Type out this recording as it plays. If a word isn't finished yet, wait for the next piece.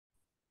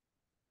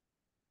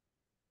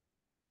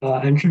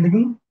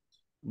Entschuldigung,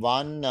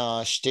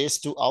 Wann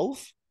stehst du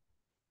auf?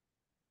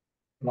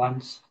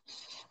 once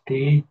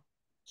stay.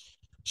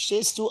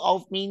 Stehst du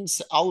auf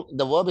means out.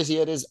 The verb is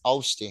here is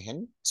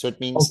aufstehen. So it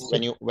means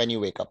Okay, when you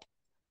wake up.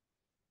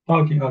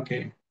 okay,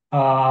 okay.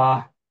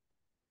 Uh,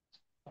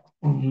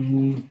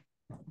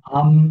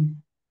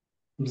 am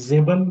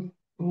 7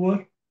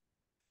 Uhr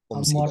Um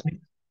am sieben.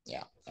 Morning.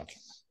 Ja, okay.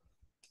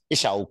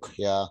 Ich auch,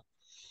 ja.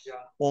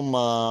 Ja, Um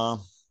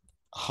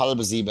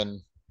halb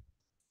sieben.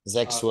 uh,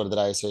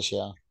 6:30 Uhr,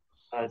 ja.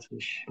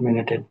 30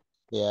 Minuten.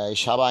 Ja,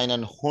 ich habe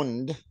einen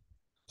Hund.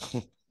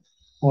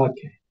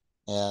 Okay,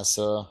 Ja,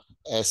 so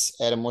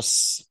er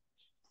muss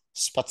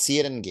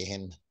spazieren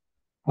gehen.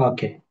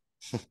 okay,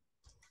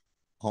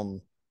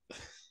 Um,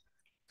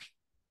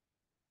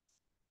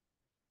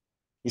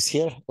 he's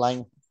here,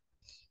 lying,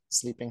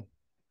 sleeping.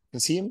 You can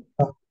see him?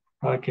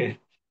 okay.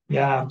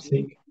 Yeah, I'm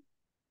seeing.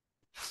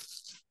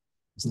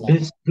 He's lying.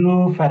 Bist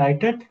du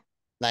verheiratet?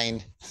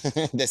 Nein,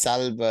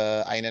 deshalb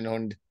einen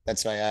Hund.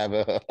 That's why I have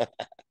a.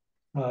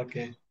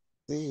 Okay.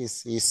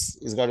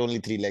 He's got only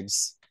three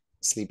legs,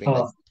 sleeping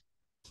like.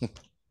 Oh,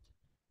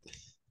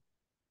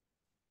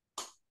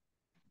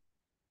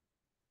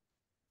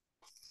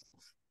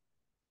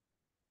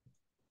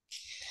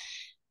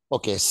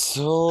 Okay,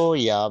 so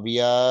yeah, we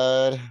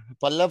are.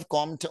 Pallav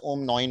kommt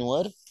 9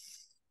 Uhr.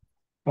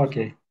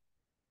 okay.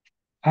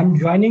 I'm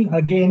joining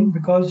again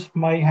because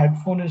my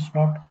headphone is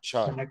not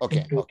Sure.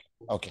 Okay, connected to okay,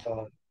 okay.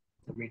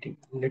 the meeting.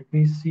 Let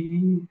me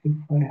see if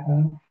I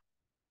have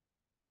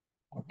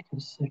what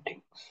is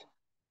settings.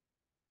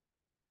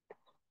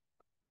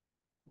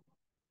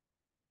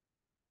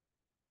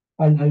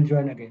 I'll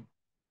join again.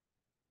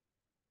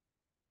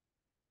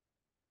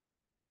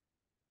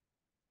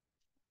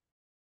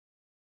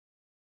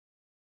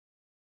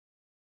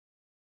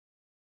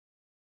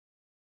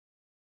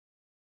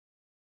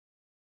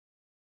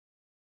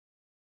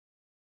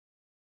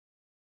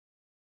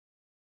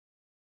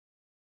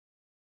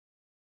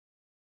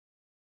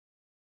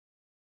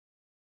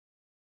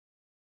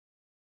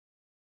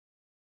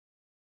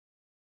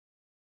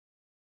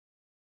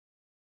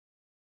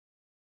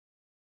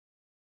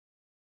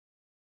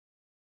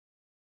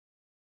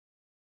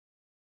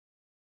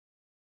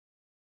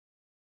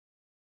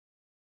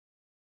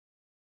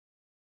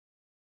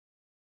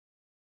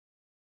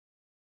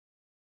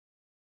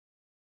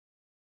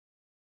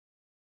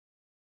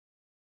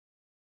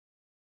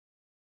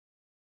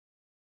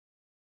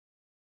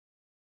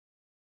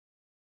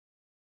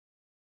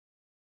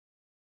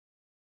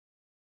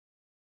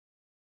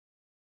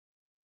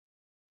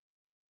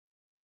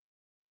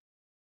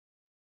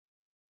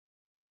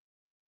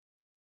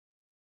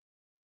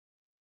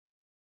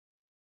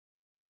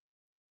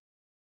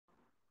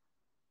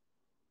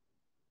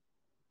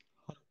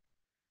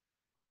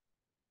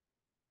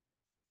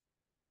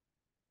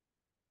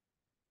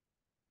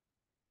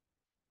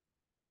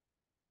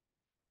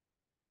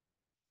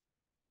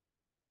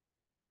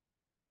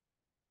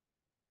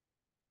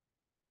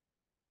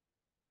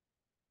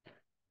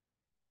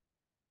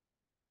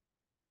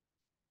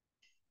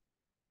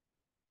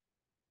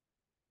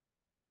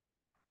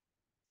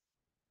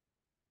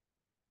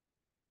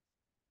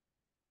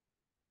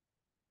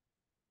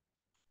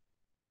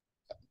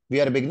 We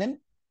are beginning.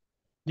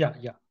 Yeah,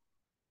 yeah.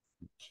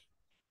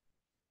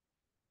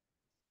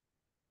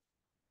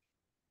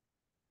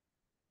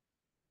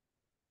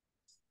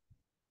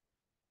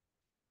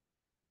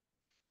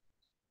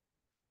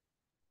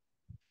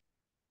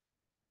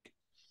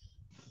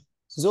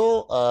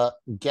 So,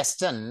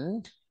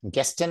 gestern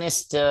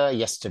ist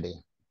yesterday.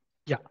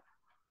 Yeah.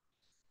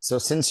 So,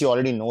 since you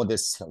already know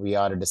this, we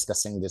are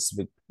discussing this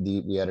with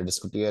we are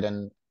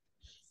diskutieren,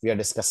 we are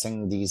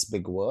discussing these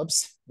big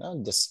verbs.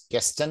 This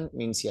gestern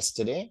means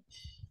yesterday.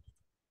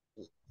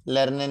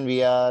 Lernen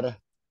wir,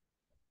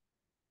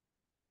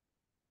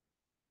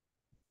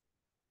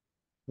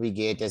 wie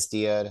geht es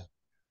dir?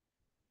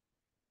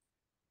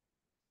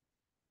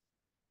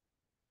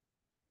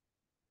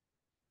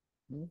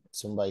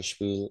 Zum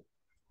Beispiel,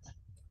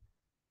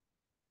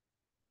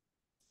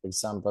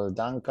 Example,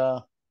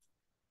 danke,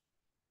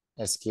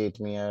 es geht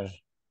mir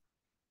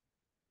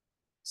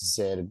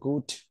sehr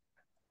gut.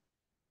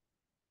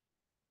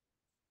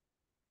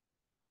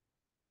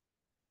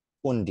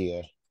 Und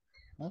dir?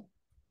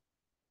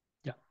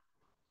 Yeah.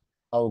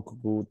 Auch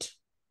gut,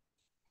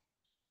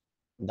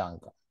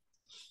 danke.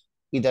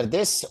 Either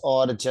this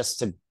or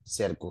just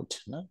sehr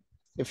gut. No?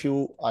 If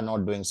you are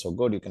not doing so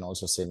good, you can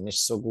also say nicht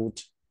so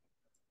gut.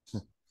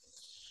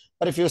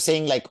 But if you're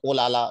saying like oh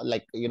lala,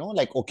 like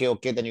like okay,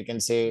 okay, then you can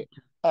say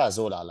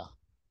so lala.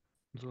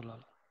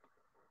 Zolala.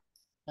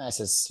 Es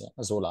ist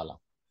so lala.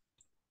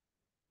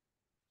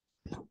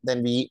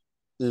 Then we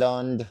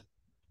learned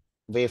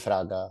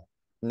W-Frage.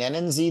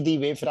 Nennen Sie die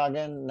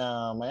W-Fragen,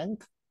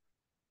 Mayank?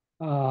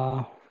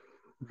 Uh,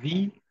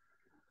 wie,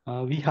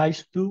 wie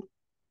heißt du?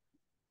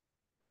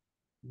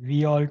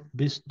 Wie alt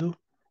bist du?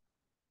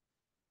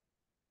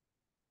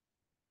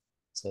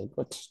 Sehr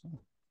gut.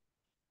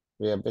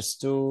 Wer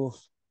bist du?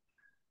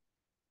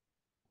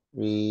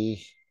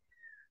 Wie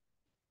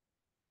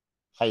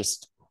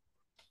heißt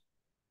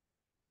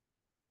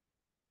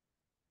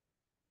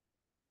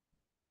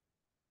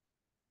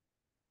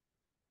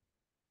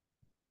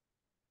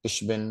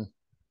Ich bin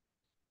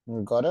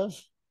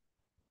Gaurav.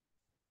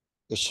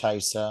 Ich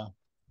heiße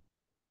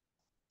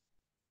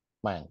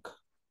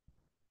Mayank.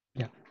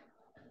 Yeah.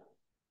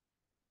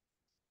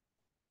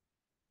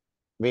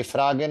 Wir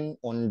fragen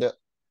und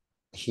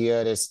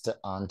hier ist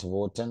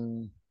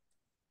Antworten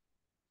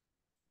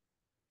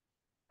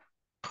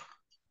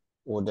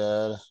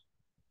oder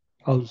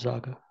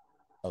Aussage.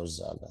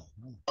 Aussage.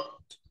 Hm.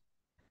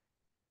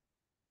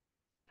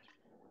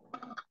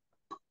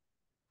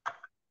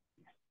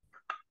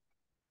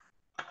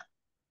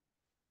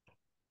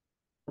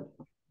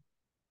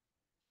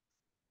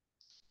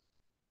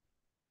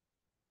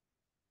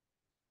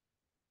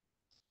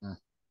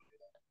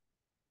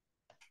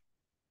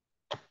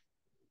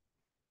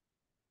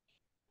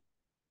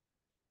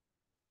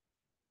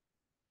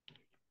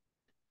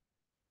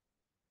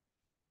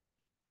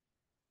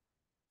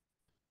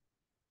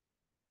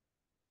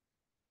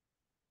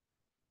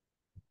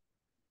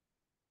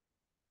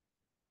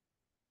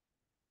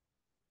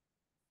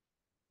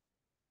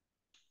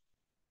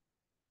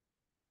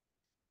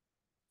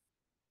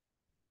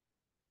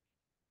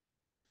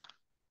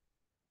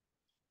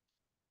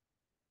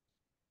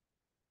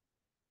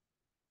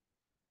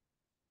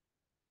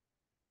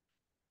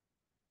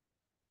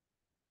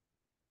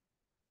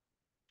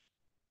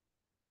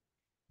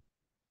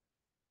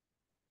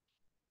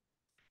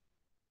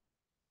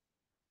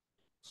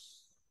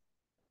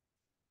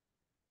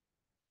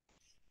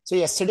 So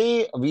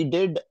yesterday we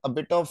did a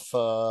bit of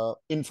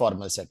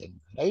informal setting,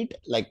 right?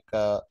 Like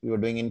we were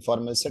doing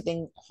informal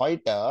setting.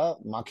 Heute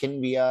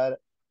machen wir.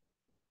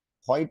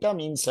 Heute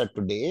means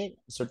today.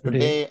 So Today.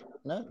 today,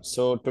 no?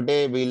 So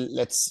today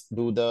let's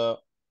do the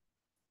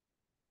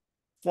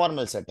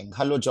formal setting.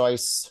 Hello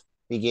Joyce,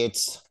 wie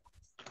geht's?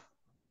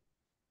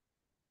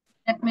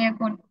 Let me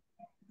good.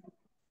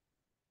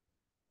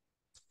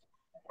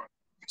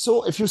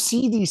 So if you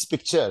see these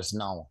pictures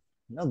now,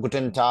 no?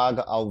 Guten Tag,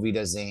 auf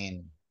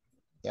Wiedersehen.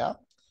 Ja?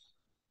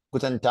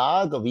 Guten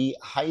Tag, wie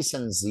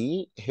heißen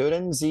Sie?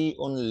 Hören Sie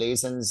und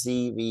lesen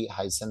Sie, wie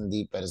heißen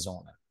die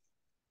Personen?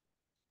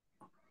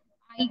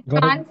 I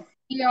Gaurav, can't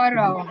see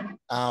your.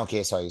 Ah,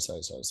 okay, sorry.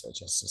 Just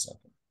a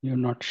second. you're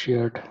not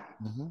shared.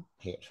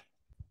 Here.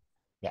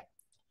 Yeah.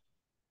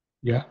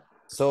 Yeah.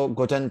 So,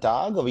 guten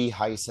Tag, wie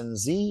heißen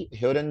Sie?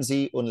 Hören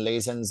Sie und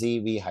lesen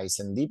Sie, wie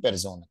heißen die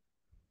Personen?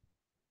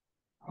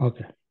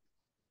 Okay.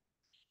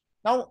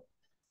 Now,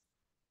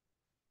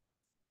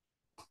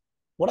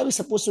 what are we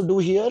supposed to do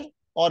here?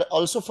 Or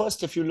also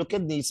first, if you look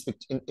at these,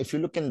 if you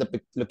look in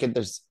the look at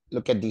this,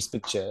 look at these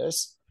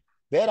pictures,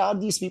 where are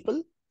these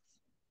people?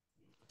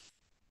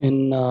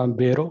 In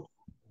Bureau.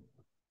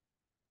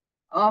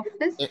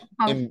 Office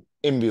house.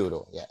 Im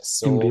Bureau,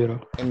 yes. In So, Bureau.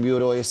 im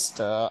Bureau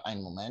ist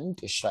ein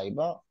Moment, ich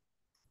schreibe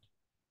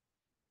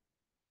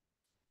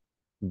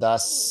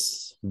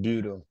das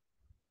Büro.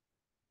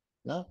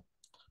 No?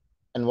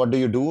 And what do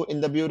you do in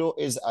the bureau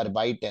is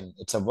arbeiten.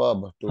 It's a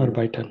verb to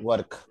Arbeiten.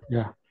 work.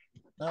 Yeah.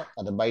 No?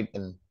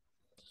 Arbeiten,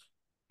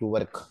 to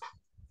work.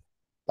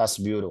 Das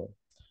Büro.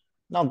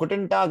 Now,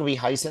 guten Tag, wie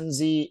heißen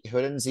Sie,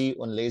 hören Sie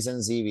und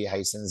lesen Sie, wie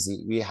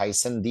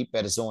heißen die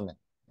Personen.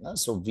 No?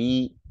 So,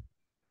 wie,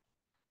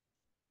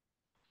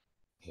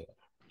 here,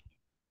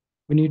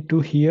 We need to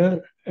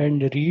hear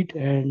and read,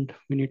 and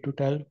we need to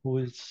tell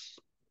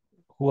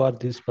who are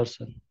this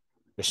person.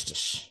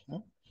 richtig.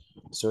 No?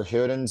 So,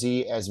 hören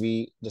Sie, as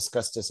we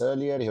discussed this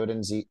earlier,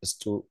 hören Sie is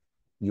to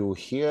you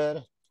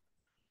hear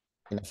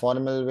in a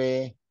formal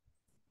way.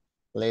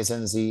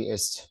 Lesen Sie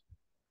is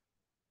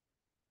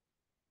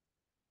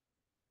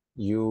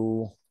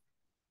you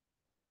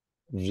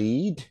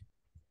read.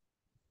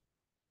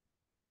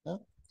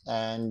 No?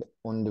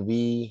 Und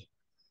wie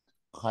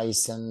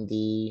heißen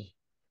die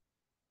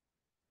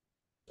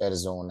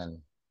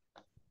Personen?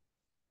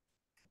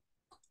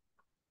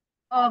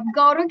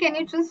 Gaurav, can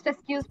you just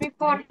excuse me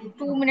for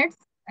 2 minutes?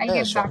 I'll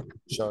Yeah, get back.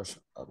 sure.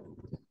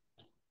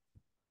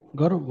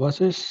 Gaurav, was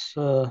ist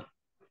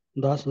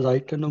das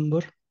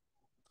Seitennummer?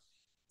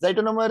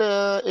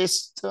 Seitennummer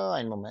ist,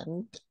 ein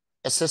Moment,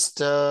 es ist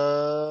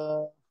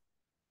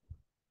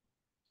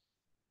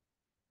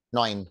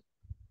 9.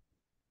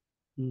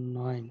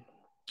 9.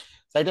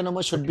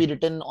 Seitennummer should be Okay.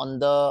 written on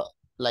the,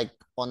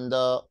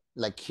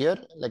 like here,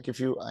 like if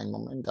you, ein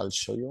Moment, I'll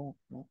show you.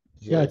 No,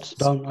 here Yeah, it it's is.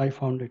 down. I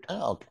found it.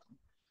 Okay.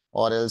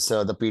 Or else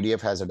the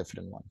PDF has a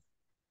different one.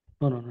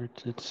 No,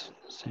 it's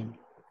same.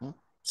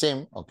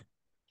 Same, okay.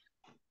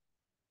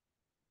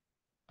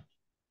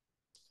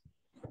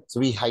 So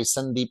we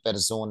heißen die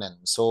Personen.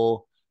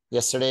 So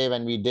yesterday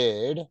when we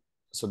did,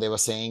 so they were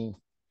saying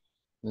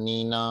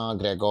Nina,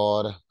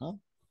 Gregor. Huh?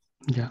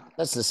 Yeah.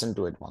 Let's listen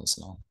to it once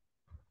now.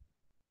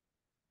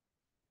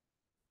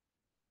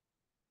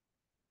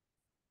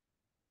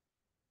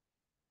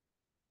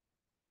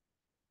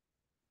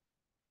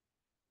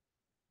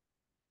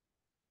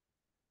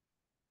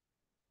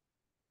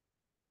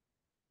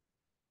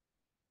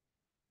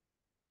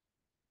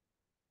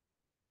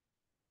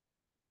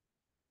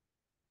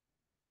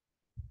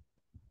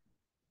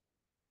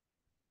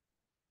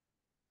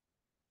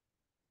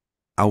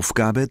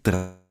 Aufgabe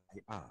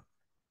 3a.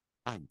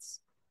 1.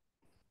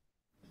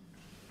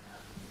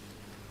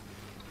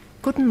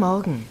 Guten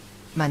Morgen,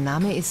 mein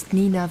Name ist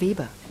Nina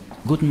Weber.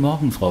 Guten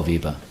Morgen, Frau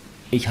Weber.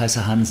 Ich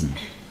heiße Hansen.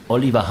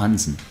 Oliver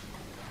Hansen.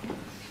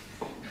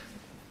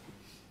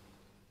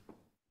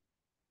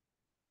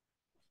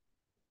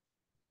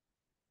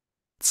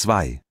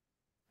 Zwei.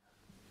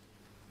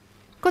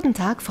 Guten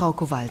Tag, Frau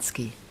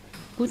Kowalski.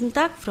 Guten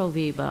Tag, Frau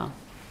Weber.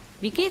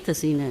 Wie geht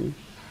es Ihnen?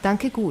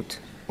 Danke gut.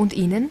 Und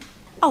Ihnen?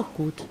 Auch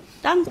gut,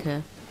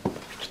 danke.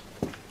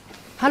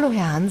 Hallo,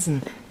 Herr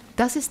Hansen.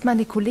 Das ist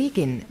meine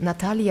Kollegin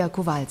Natalia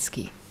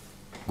Kowalski.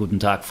 Guten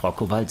Tag, Frau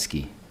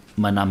Kowalski.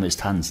 Mein Name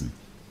ist Hansen.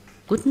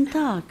 Guten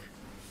Tag.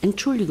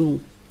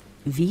 Entschuldigung,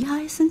 wie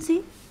heißen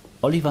Sie?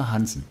 Oliver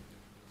Hansen.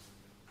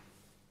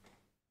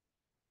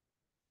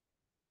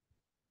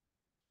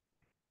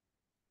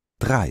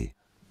 Drei.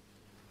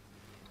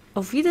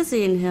 Auf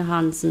Wiedersehen, Herr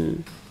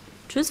Hansen.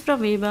 Tschüss,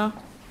 Frau Weber.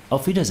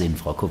 Auf Wiedersehen,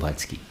 Frau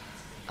Kowalski.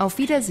 Auf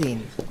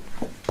Wiedersehen.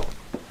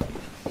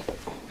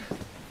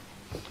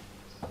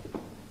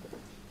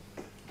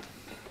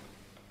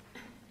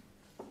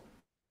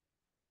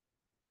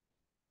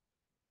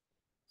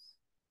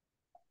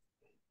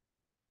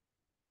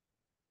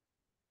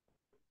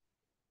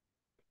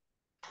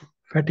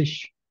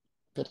 Fetish.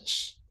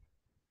 Finish.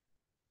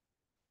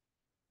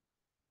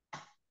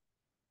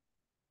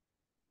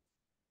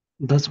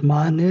 Das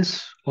Mann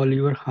ist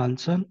Oliver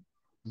Hansen.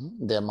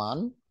 Der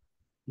Mann.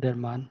 Der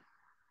Mann.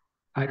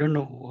 I don't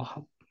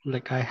know.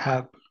 Like I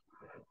have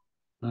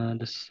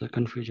this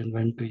confusion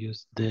when to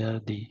use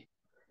there, the.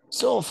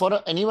 So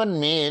for anyone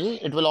male,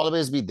 it will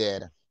always be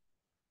there.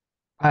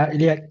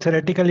 Yeah,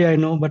 theoretically I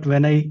know, but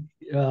when I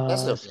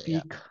That's okay.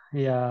 speak,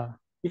 yeah.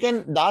 You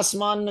can, das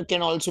man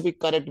can also be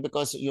correct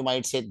because you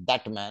might say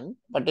that man,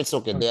 but it's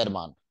okay, der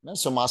man.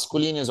 So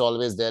masculine is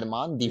always der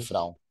man, die Yes.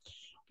 Frau.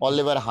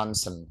 Oliver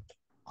Hansen.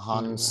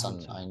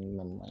 Hansen.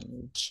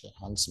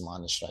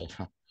 Hansmann ist right.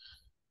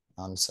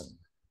 Hansen.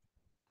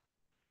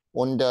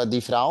 Und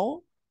die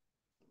Frau?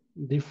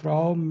 Die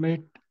Frau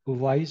mit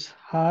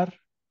Weißhaar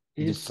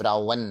Die ist.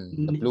 Frauen.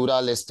 The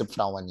plural is the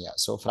Frauen, yeah.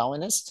 So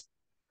Frauen ist?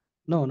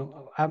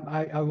 No.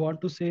 I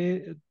want to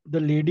say the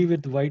lady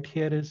with white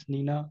hair is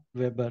Nina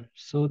Weber.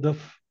 So der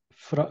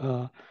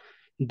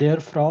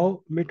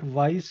Frau mit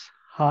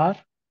Weißhaar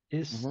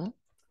ist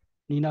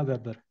Nina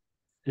Weber.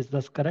 Is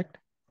that correct?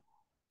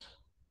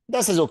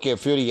 Das ist okay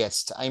für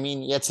jetzt. I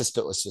mean, jetzt ist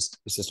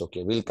es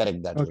okay. We'll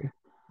correct that.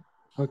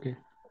 Okay.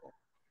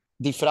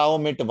 Die Frau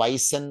mit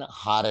weißen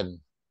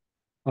Haaren.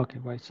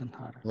 Okay, weißen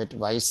Haare. Mit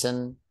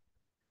weißen.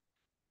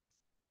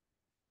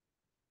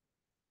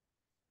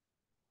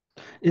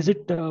 Is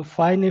it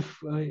fine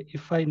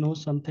if I know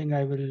something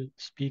I will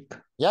speak?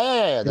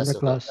 Yeah. In That's the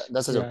okay. class.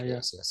 Das ist okay. Yeah.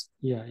 Yes.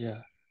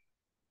 Yeah.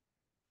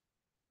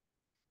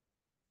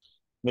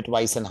 Mit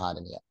weißen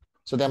Haaren, ja.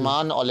 So der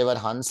Mann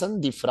Oliver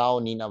Hansen, die Frau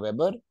Nina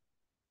Weber.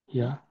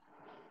 Yeah.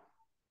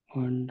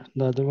 And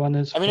the other one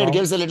is. I mean, it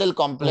gives a little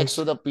complex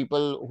to the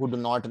people who do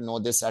not know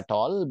this at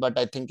all. But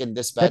I think in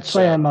this batch, that's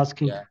why I'm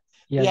asking.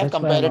 Yeah,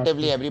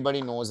 comparatively,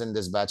 everybody knows in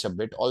this batch a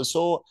bit.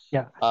 Also,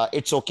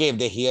 it's okay if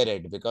they hear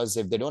it, because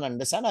if they don't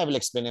understand, I will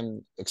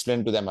explain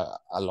to them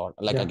a lot,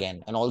 like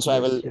again. And also, I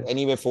will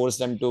anyway force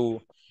them to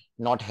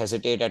not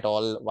hesitate at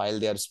all while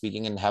they are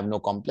speaking and have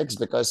no complex,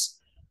 because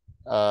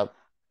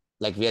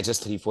like we are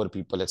just 3-4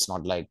 people. It's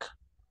not like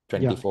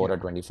 24 or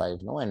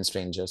 25, no, and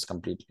strangers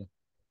completely.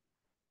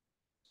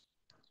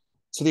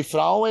 So die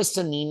Frau ist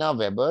Nina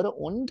Weber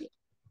und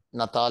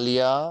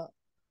Natalia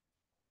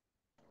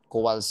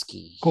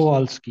Kowalski.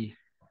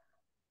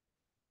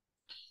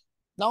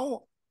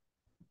 Now,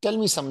 tell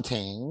me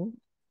something.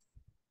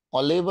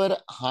 Oliver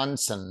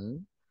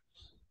Hansen.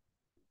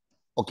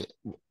 Okay,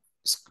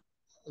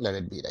 let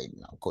it be right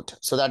now. Good.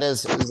 So that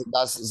is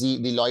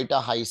die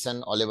Leute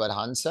heißen Oliver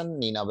Hansen,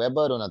 Nina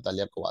Weber und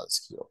Natalia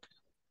Kowalski. Okay.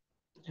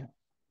 Yeah.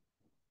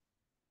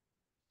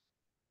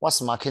 Was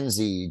machen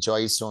Sie,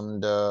 Joyce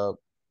und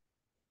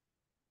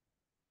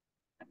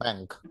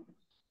Frank?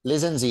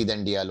 Lesen Sie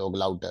den Dialog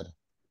lauter.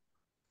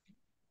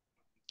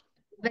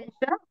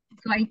 Welcher?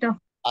 Zweiter.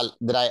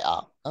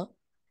 3a.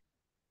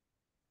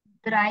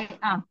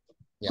 3a.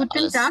 Ja, Guten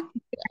alles. Tag,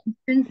 wie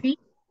heißen Sie,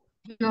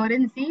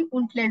 hören Sie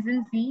und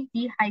lesen Sie,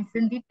 wie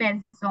heißen die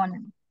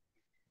Personen.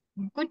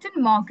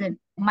 Guten Morgen,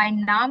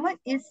 mein Name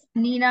ist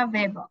Nina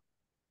Weber.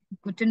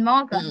 Guten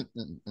Morgen,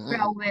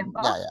 Frau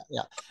Weber.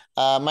 Ja.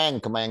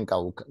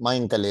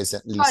 Mayank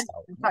lesen, liest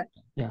auch.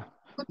 Ja.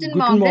 Guten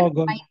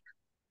Morgen.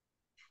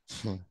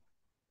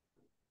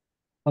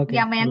 Okay.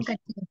 Ja, Mayank.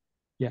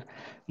 Ja.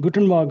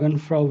 Guten Morgen,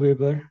 Frau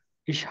Weber.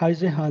 Ich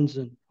heiße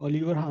Hansen,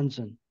 Oliver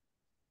Hansen.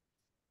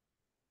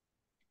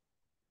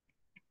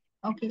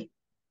 Okay.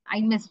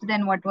 I missed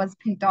then what was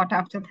being taught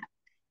after that.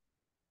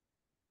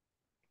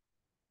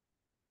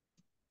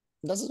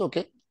 Das ist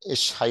okay.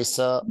 Ich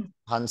heiße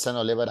Hansen,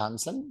 Oliver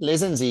Hansen.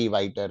 Lesen Sie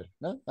weiter,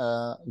 ne?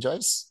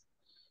 Joyce,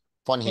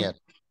 von hier.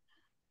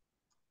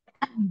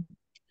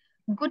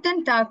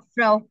 Guten Tag,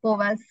 Frau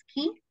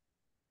Kowalski.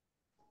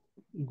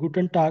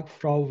 Guten Tag,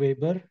 Frau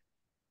Weber.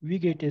 Wie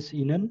geht es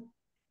Ihnen?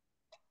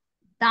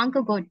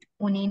 Danke gut.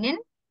 Und Ihnen?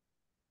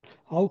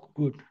 Auch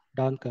gut,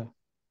 danke.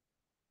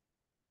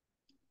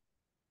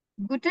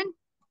 Guten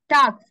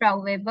Tag,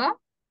 Frau Weber.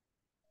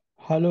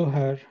 Hallo,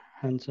 Herr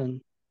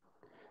Hansen.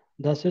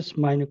 Das ist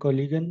meine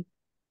Kollegin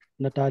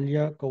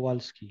Natalia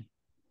Kowalski.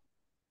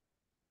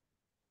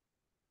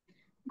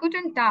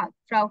 Guten Tag,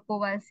 Frau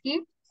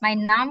Kowalski.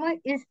 Mein Name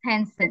ist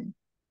Hansen.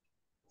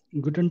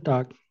 Guten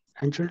Tag.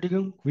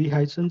 Entschuldigung, wie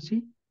heißen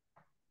Sie?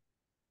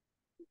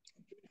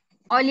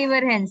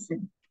 Oliver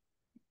Hansen.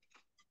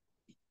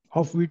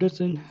 Auf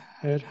Wiedersehen,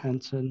 Herr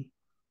Hansen.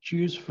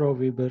 Tschüss, Frau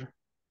Weber.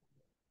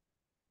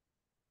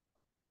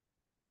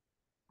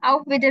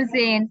 Auf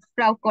Wiedersehen,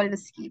 Frau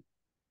Kowalski.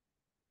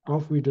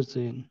 Auf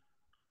Wiedersehen.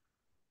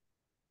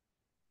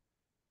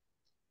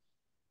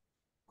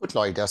 Gut,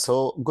 Leute.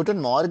 So,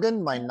 guten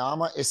Morgen, mein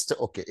Name ist,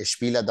 okay, ich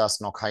spiele das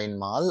noch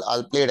einmal.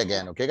 I'll play it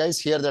again, okay, guys?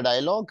 Hear the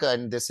dialogue,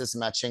 and this is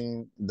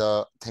matching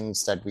the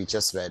things that we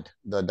just read,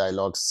 the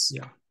dialogues.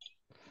 Ja.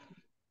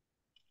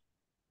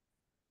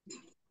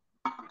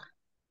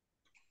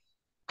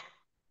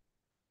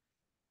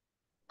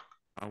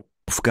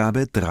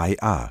 Aufgabe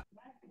 3a.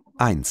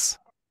 1.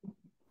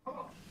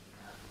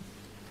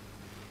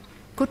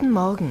 Guten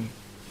Morgen,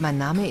 mein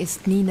Name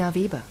ist Nina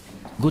Weber.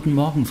 Guten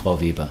Morgen, Frau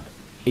Weber.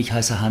 Ich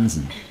heiße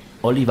Hansen.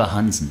 Oliver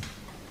Hansen.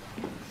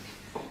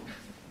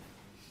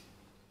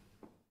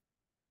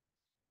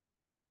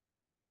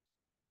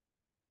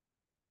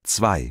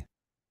 2.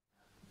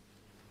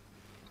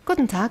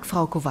 Guten Tag,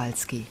 Frau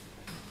Kowalski.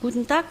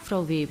 Guten Tag,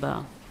 Frau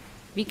Weber.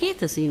 Wie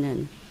geht es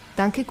Ihnen?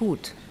 Danke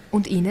gut.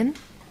 Und Ihnen?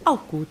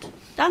 Auch gut,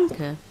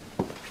 danke.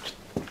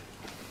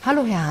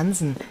 Hallo, Herr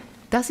Hansen.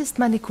 Das ist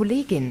meine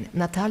Kollegin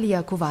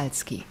Natalia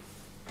Kowalski.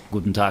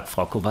 Guten Tag,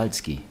 Frau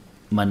Kowalski.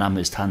 Mein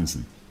Name ist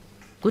Hansen.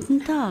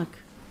 Guten Tag.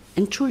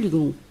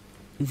 Entschuldigung,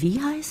 wie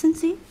heißen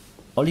Sie?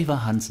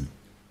 Oliver Hansen.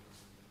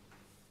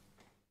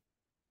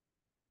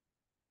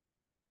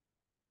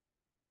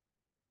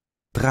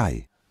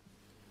 3.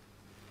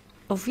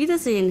 Auf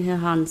Wiedersehen,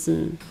 Herr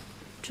Hansen.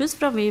 Tschüss,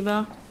 Frau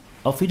Weber.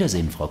 Auf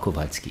Wiedersehen, Frau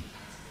Kowalski.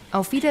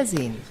 Auf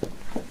Wiedersehen.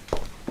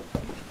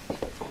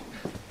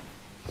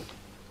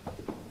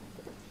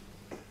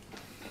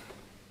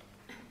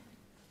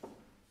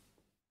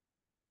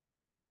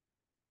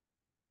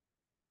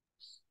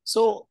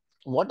 So,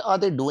 what are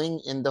they doing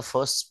in the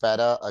first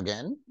para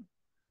again?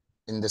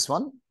 In this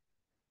one?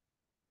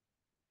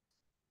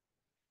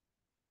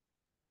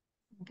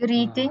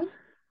 Greeting.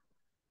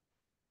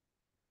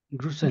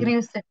 Grüßen.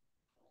 Grüßen.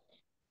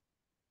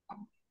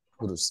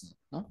 Grüßen.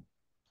 Ne?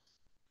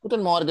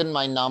 Guten Morgen,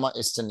 mein Name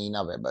ist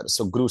Nina Weber.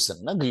 So,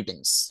 Grüßen, ne?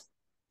 Greetings.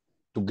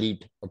 To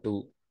greet or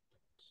to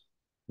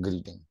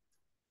greeting.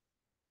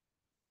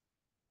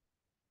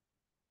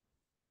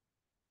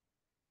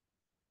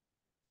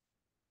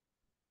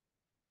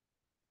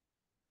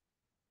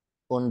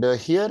 Und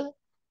hier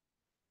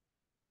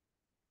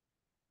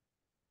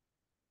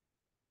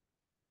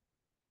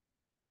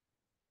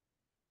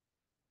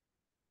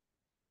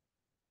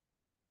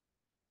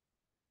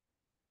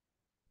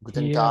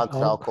Guten Hier Tag,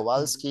 Frau auch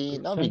Kowalski.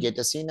 Now we Grüßen. get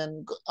a scene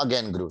and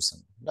again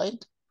Grüßen,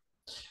 right?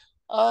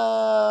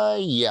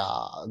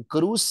 Yeah,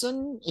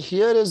 Grüßen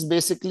here is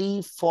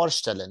basically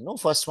vorstellen. No,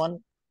 first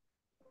one,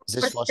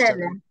 sich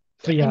vorstellen.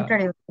 Vorstellen. Ja,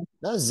 Introduction.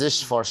 No,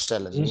 sich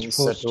vorstellen sich means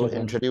to vorstellen.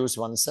 introduce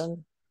oneself.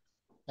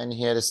 And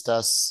here is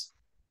das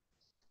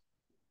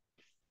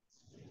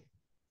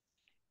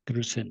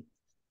Grüßen.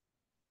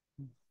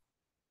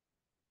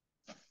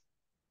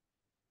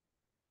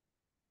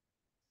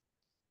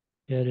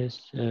 Hier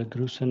ist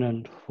Grüßen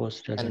und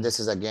Vorstellen. and this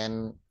is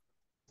again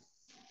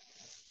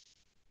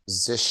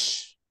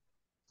sich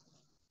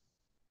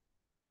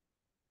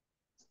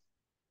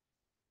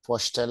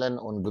vorstellen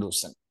und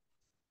grüßen.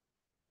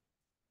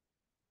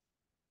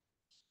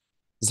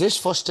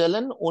 Sich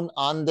vorstellen und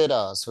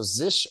anderer. So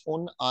sich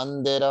und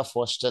anderer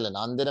vorstellen.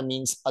 Anderer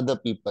means other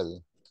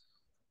people.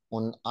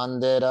 Und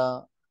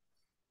anderer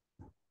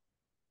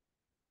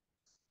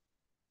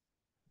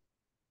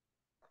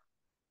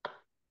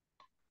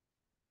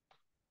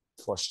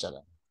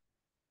vorstellen.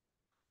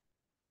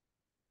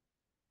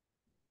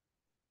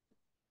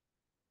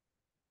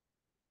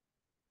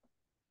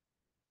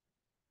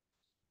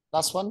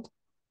 Last one.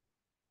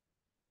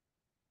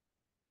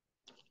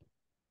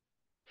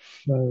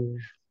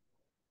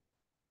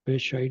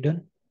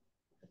 Verabschieden.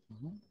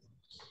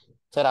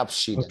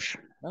 Verabschieden.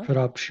 Ne?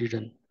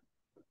 Verabschieden.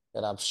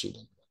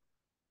 Verabschieden.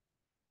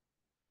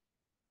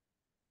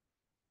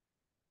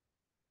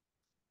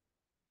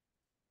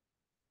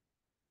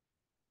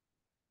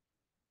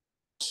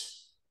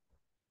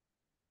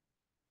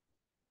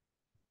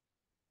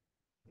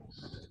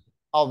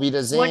 Auf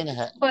Wiedersehen.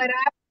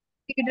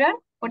 Verabschieden?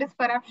 What is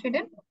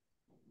verabschieden?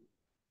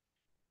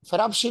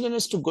 Verabschieden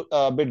is to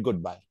bid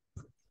goodbye.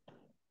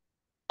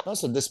 No?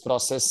 So this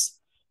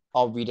process,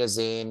 auf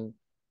Wiedersehen,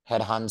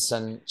 Herr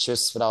Hansen,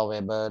 Tschüss, Frau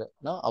Weber,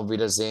 no? Auf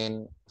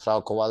Wiedersehen,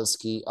 Frau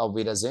Kowalski, auf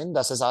Wiedersehen,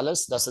 das ist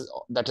alles,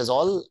 that is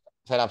all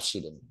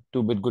verabschieden,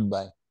 to bid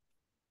goodbye.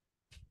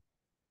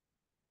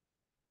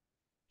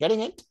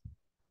 Getting it?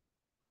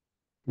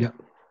 Ja.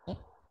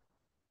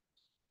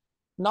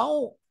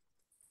 Now,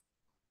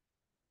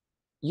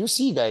 you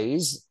see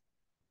guys,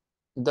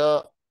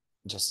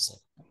 just a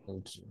second.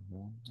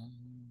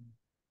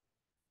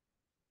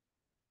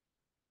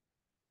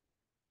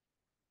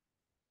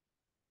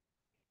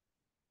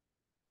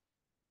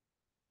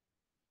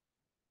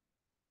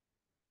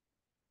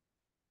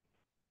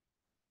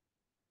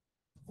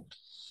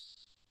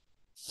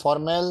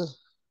 Formal,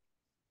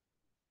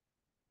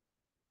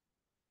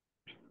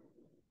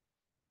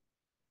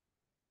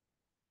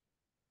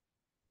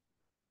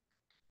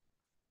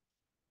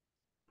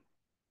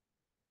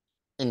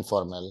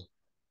 informal.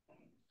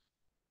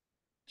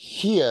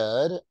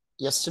 Here,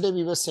 yesterday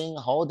we were saying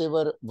how they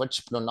were,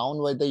 which pronoun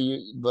were they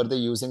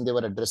using? They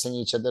were addressing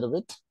each other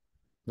with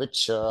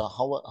which?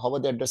 How were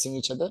they addressing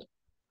each other?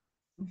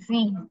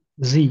 Z.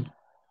 Z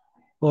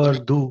or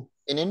In, do.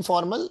 in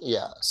informal,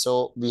 yeah.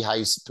 So we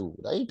heist to,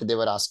 right? They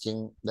were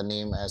asking the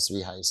name as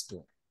we heist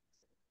to.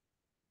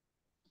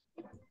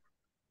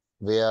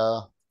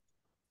 Where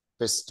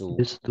pis to,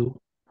 This do.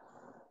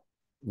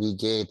 we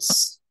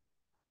gates.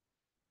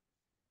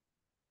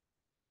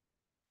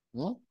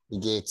 We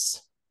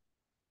gates.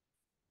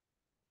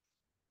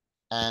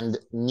 And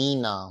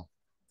Nina.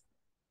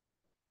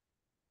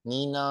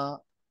 Nina,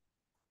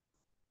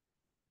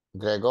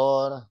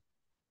 Gregor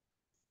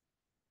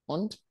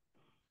und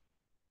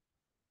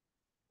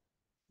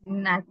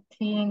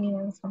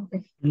Nathaniel or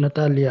something.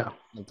 Natalia.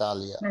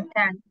 Natalia.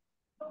 Nathan.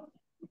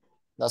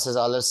 Das ist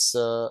alles.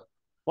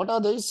 What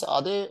are these?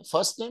 Are they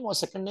first name or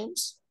second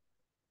names?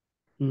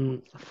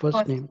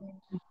 First name.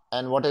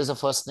 And what is the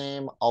first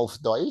name auf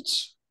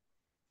Deutsch?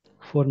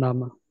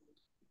 Vorname.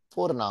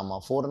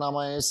 Vorname.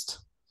 Vorname is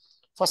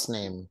first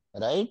name,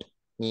 right?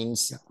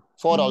 Means Yeah.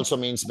 for also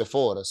means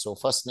before. So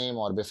first name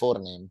or before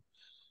name.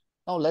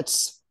 Now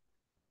let's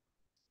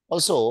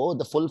also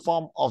the full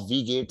form of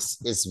V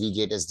gates is V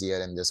gate is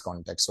there in this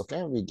context.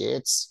 Okay, V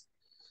gates.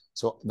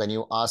 So when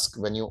you ask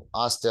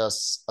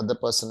this other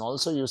person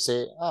also, you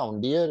say, oh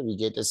dear, V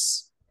gate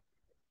is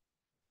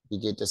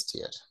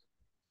dear.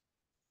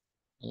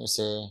 And you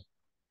say,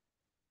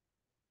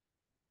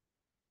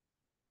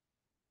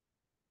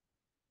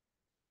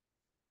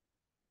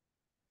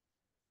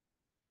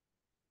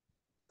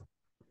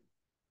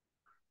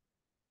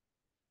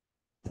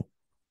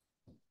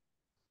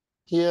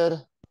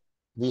 here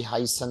we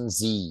hyphen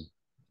Z,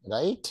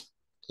 right?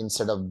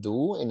 Instead of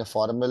do, in a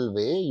formal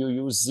way, you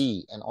use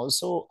Z. And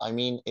also, I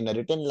mean, in a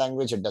written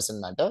language, it doesn't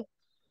matter.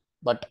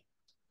 But,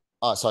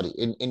 sorry,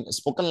 in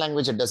spoken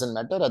language, it doesn't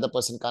matter. Other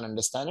person can't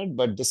understand it.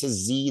 But this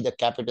is Z, the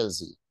capital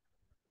Z.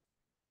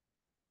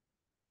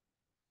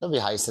 So we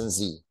hyphen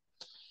Z.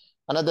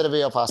 Another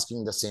way of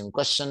asking the same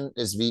question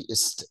is wie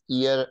ist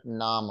Ihr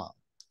Name?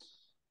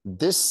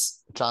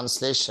 This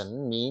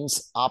translation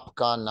means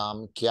आपका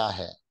नाम क्या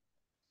है?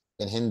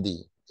 In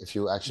Hindi, if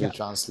you actually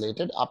translate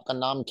it, आपका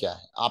नाम क्या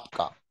है?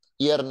 आपका.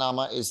 Ihr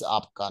Name is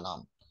आपका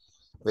नाम,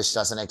 which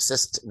doesn't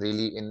exist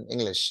really in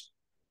English.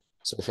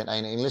 So if in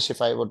English,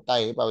 if I would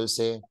type, I will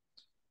say,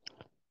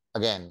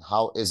 again,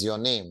 how is your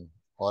name?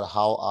 Or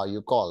how are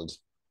you called?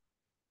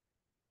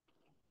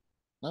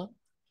 No?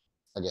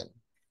 Again,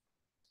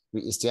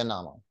 wie ist Ihr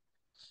Name?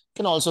 You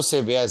can also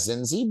say wer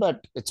sind Sie,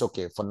 but it's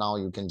okay. For now,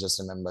 you can just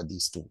remember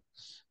these two.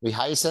 Wie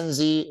heißen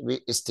Sie?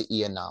 Wie ist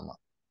Ihr Name?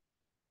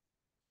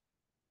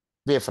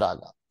 Wer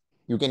frage.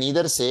 You can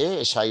either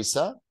say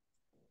Shaisa,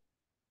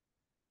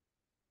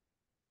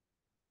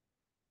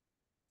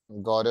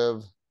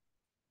 Gaurav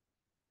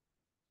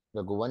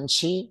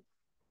Raghuvanshi,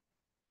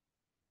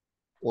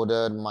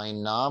 oder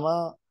mein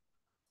Name.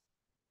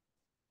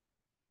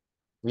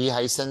 Wie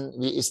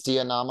ist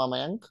Ihr Name,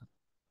 Mayank?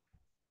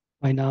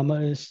 Mein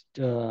Name ist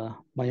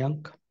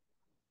Mayank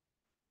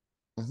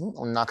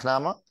Und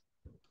Nachname?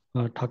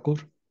 Thakur.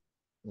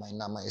 Mein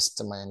Name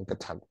ist Mayank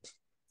Thakur.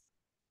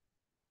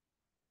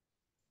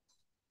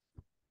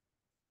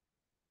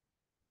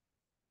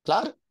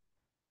 Klar?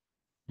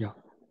 Ja.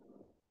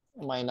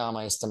 Mein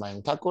Name ist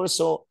Mayank Thakur.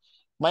 So,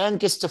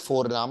 Mayank ist der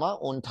Vorname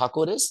und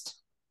Thakur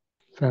ist?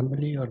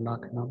 Family or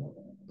Nachname.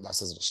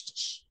 Das ist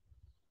richtig.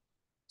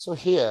 So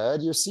here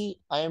you see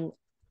I am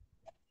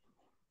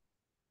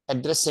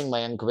addressing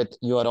Mayank with,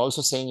 you are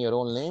also saying your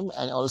own name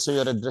and also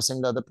you're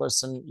addressing the other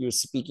person, you're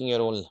speaking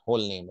your own whole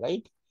name,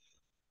 right?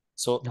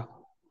 So Ja.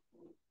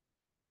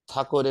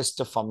 Thakur ist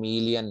der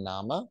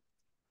Familienname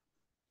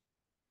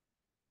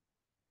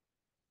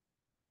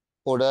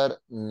oder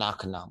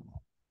Nachname.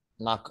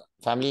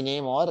 Family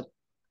name or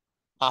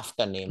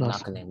after name,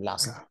 Last Nachname,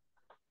 last yeah. name.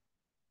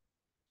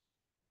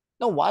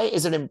 Now, why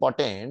is it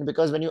important?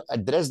 Because when you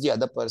address the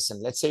other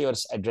person, let's say you're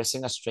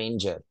addressing a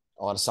stranger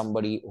or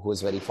somebody who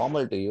is very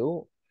formal to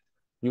you,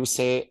 you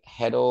say,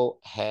 hello,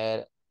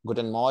 Herr,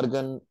 guten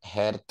Morgen,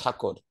 Herr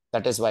Thakur.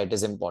 That is why it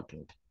is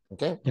important.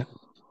 Okay. Yeah.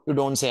 You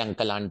don't say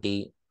uncle,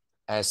 auntie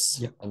as,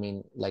 Yeah. I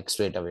mean, like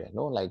straight away,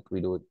 no, like we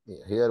do it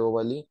here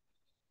overly.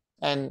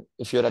 And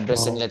if you're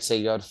addressing, let's say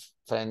your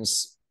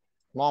friend's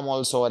mom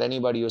also, or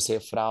anybody, you say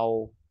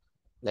Frau,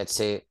 let's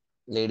say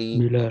lady,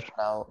 Müller.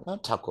 Frau, no,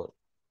 Thakur.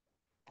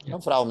 Yeah. No,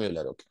 Frau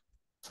Müller, okay.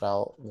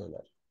 Frau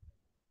Müller.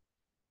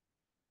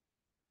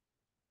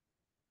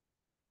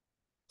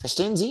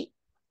 Verstehen Sie?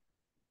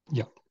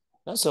 Yeah.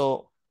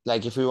 So,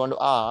 like if you want to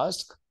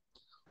ask,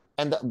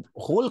 And the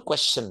whole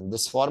question,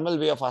 this formal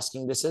way of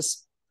asking this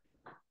is,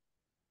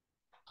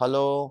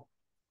 hello,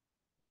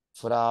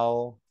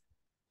 Frau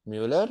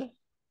Müller.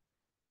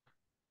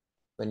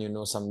 When you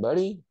know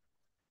somebody,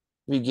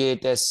 we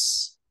get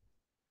as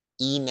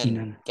Ihnen,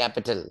 Ihnen.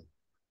 capital.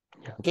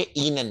 Yeah. Okay,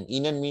 Ihnen.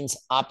 Ihnen means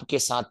आपके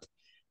साथ.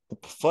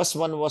 The first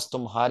one was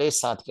तुम्हारे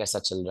साथ कैसा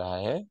चल रहा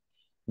है.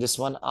 This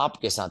one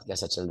आपके साथ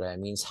कैसा चल रहा है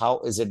means how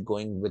is it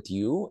going with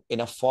you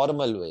in a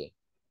formal way,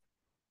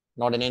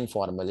 not an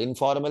informal.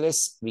 Informal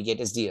is we get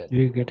as dear.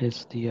 We get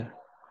as dear.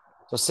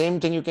 So same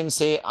thing you can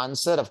say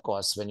answer, of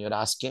course, when you're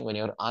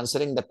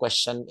answering the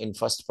question in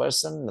first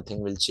person,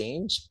 nothing will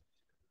change.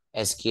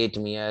 Es geht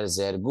mir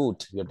sehr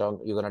gut. You're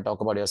going to talk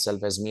about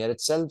yourself as mir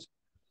itself.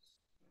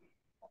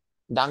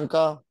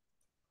 Danke.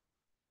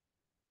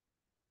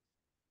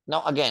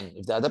 Now again,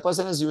 if the other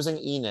person is using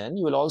Ihnen,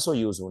 you will also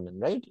use Ihnen,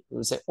 right? You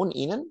will say Un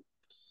Ihnen.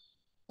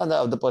 And the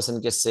other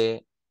person can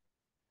say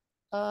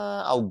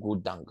Auch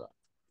gut, danke.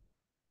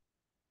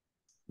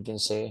 You can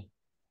say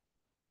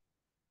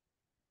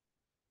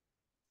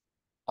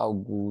Auch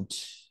gut,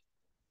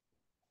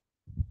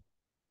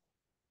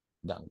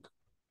 danke.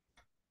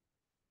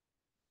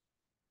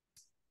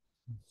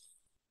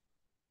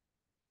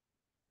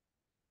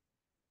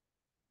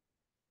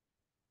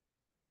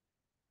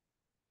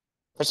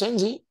 Verstehen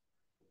Sie?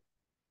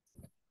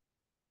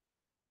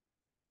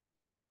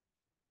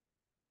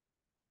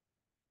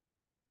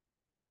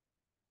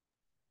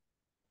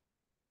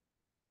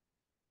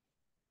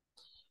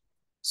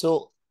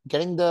 So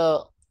getting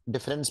the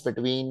difference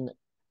between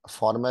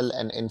formal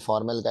and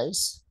informal,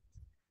 guys?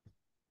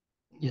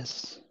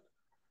 Yes.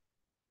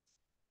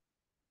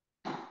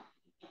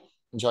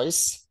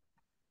 Joyce?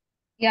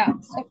 Yeah.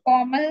 So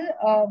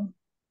formal,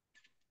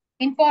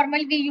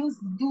 informal we use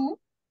do,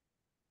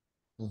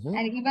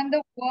 and even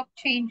the verb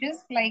changes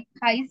like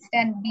heist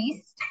and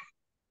beast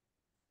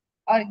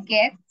or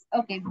gets.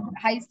 Okay,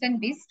 heist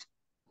and beast.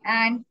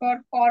 And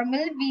for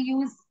formal we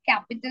use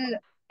capital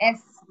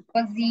S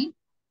for Z,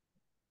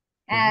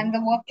 and the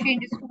verb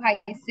changes to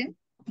heißen.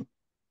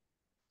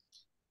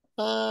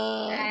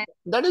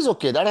 That is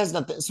okay. That has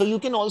nothing. So you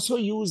can also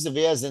use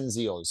where sind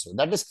Sie also.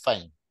 That is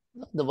fine.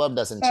 The verb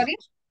doesn't Sorry?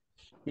 change.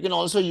 You can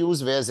also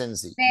use where sind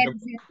Sie. Where The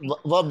sind Sie?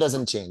 verb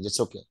doesn't change. It's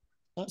okay.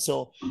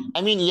 So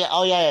I mean, yeah.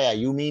 Oh, yeah.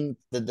 You mean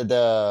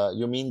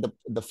you mean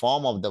the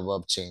form of the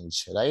verb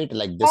change, right?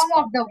 Like this Form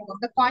part. of the verb,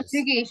 the Yes.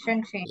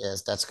 conjugation change.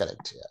 Yes, that's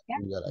correct. Yeah, Yeah.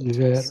 you're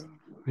right.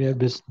 Where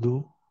bist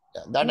du?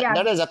 Yeah,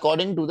 that is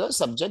according to the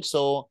subject.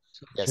 So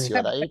yes,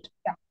 you're Subject, right.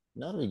 yeah.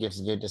 No, we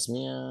get a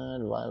smear.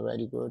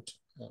 Very good.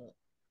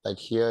 Like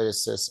here it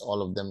says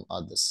all of them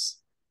are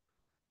this.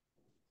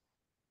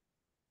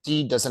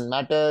 T doesn't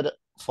matter.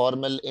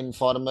 Formal,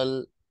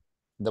 informal,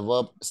 the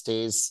verb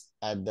stays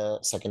at the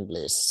second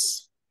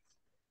place.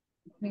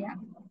 Yeah.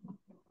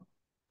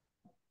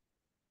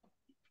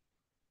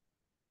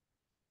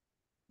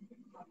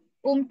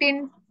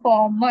 In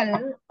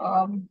formal,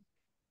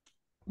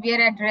 we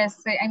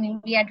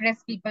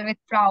address people with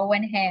Frau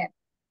and Herr.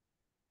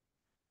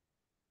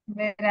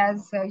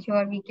 Whereas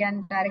here we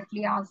can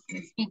directly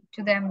speak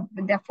to them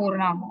with their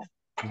Vorname.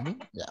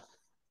 Yeah.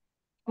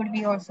 Could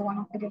be also one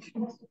of the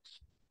differences.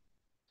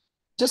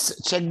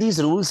 Just check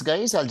these rules,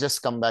 guys. I'll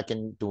just come back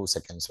in 2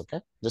 seconds, okay?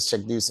 Just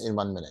check these in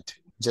 1 minute.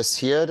 Just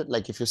here,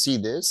 like if you see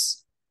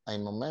this,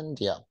 ein Moment,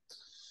 yeah.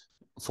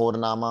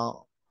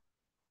 Vorname.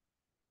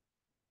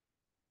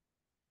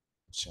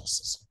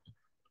 Just a second.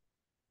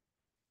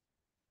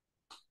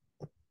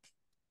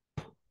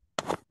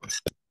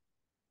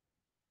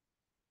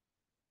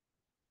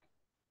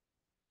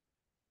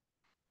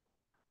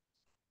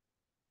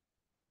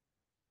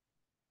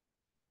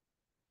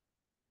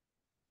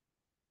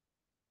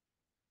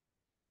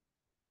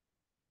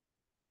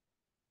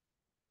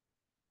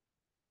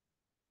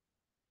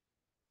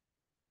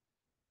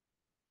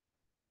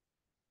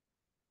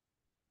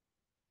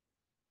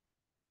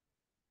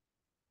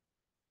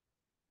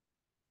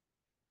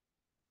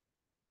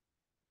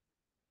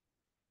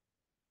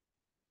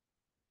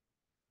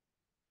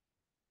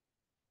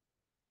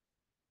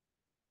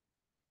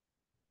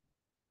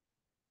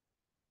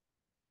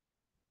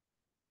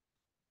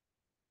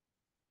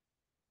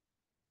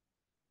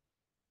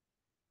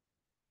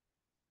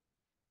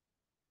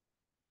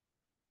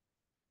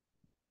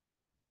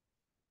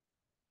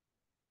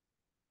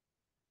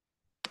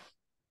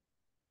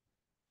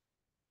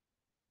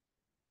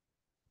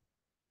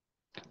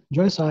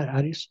 Joyce,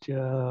 are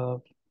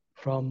you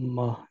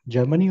from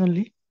Germany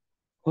only,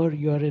 or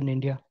you are in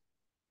India?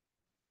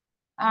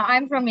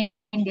 I'm from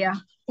India,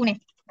 Pune.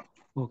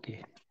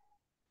 Okay.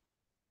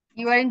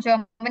 You are in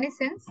Germany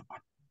since?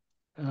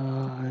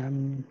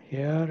 I'm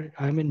here.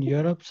 I'm in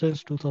Europe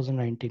since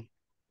 2019.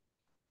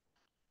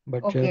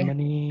 But Okay.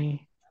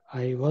 Germany,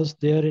 I was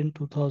there in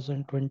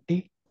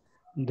 2020.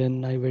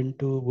 Then I went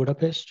to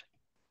Budapest.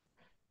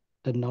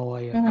 Then now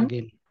I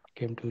again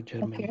came to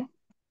Germany. Okay.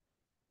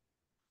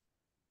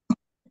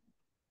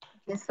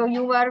 Okay. So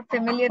you are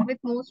familiar with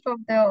most of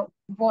the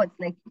words,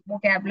 like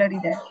vocabulary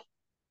there.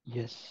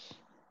 Yes.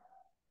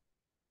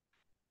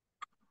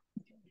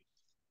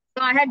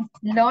 So I had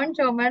learned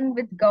German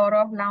with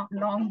Gaurav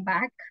long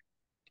back.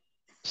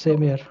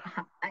 Same here.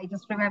 I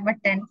just remember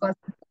 10%.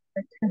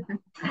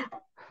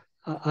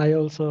 I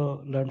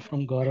also learned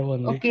from Gaurav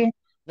only. Okay.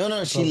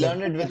 No, she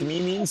learned it with me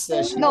means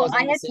she No, was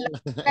I in the had same.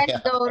 when Yeah.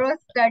 Gaurav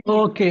studied.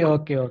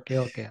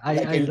 Okay.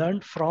 Like I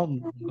learned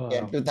from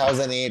yeah, Gaurav.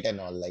 2008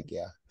 and all, like,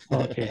 yeah.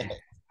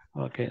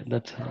 Okay,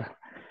 that's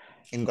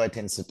In Goethe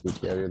Institute,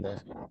 yeah, you're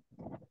there.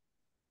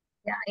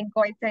 Yeah, in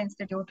Goethe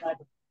Institute.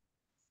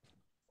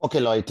 Okay,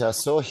 Leute,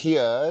 so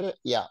here,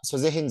 yeah, so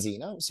Zehinzi,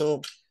 no?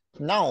 So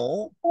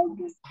now,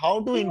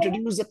 how to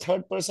introduce the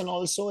third person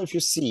also, if you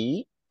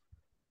see,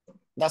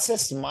 das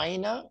ist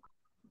meine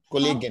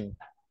Kollegin.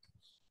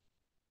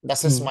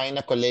 Das ist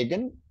meine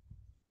Kollegin,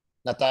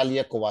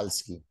 Natalia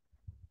Kowalski.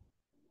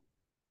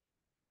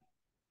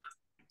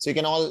 So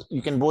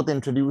you can both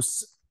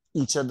introduce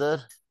each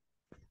other.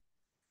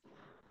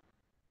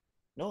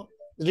 No,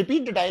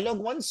 repeat the dialogue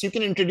once. You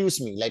can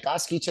introduce me, like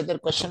ask each other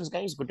questions,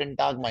 guys. Guten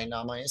Tag, mein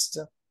Name ist,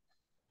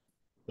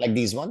 like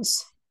these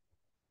ones.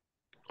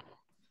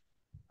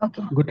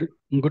 Okay.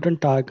 Guten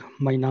Tag,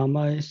 mein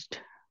Name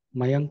ist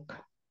Mayank.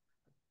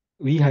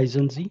 Wie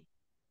heißen Sie?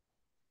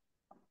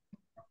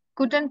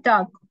 Guten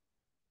Tag.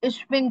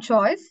 Ich bin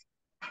Joyce.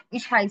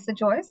 Ich heiße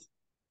Joyce.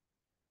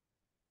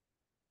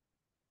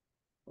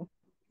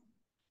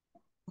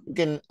 You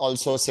can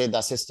also say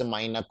das ist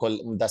mein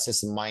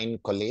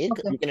Kollege.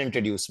 Okay. You can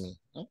introduce me.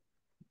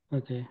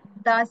 Okay.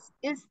 Das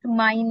ist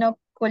meine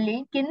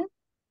Kollegin.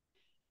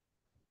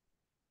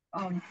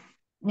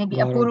 Maybe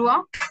Gaurav.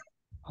 Apurva.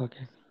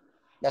 Okay.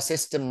 Das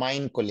ist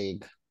mein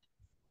Kollege.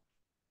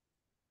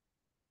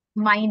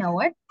 Meine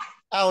what?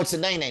 Oh, it's a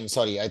 9-9.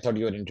 Sorry, I thought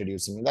you were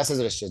introducing me. Das ist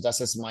richtig. Das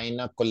ist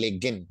meine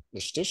Kollegin.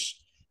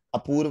 Richtig?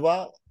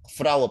 Apurva,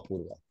 Frau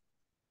Apurva.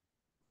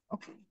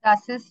 Okay.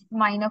 Das ist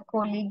meine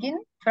Kollegin,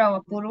 Frau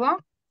Apurva.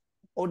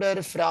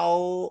 Oder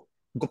Frau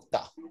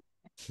Gupta.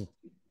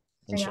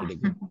 Yeah.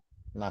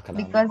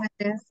 Nachname. Because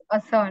it is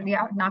a sir,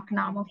 yeah,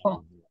 Nachname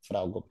form.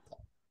 Frau Gupta.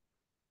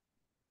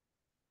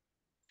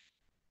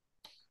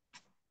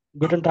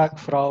 Guten Tag,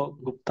 Frau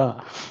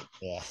Gupta.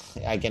 Yeah,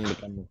 I can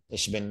become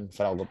Ich bin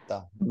Frau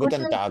Gupta.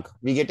 Guten Tag.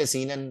 We get a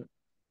scene in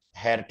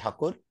Herr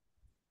Thakur.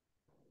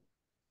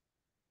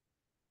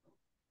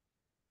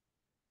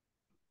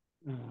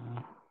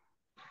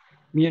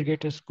 Mir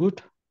geht es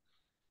gut.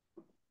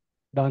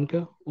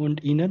 Danke.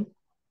 Und Ihnen?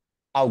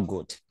 Auch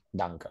gut.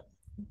 Danke.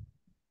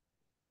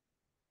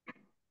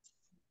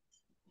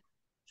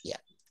 Ja.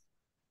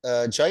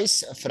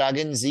 Joyce,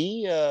 fragen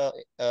Sie,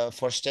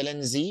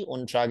 vorstellen Sie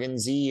und fragen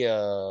Sie,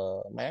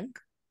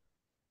 Mayank?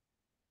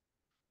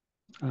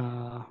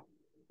 Okay.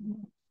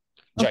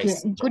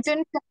 Joyce.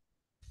 Guten Tag.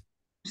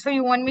 So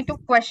you want me to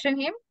question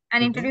him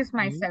and introduce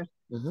myself?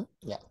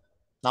 Yeah.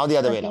 Now the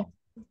other way around.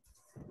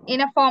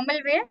 In a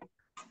formal way?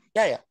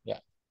 Yeah.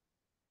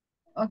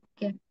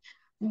 Okay.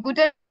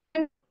 Guten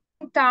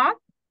Tag.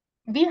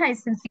 Wie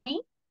heißen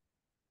Sie?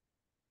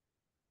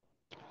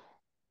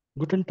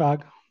 Guten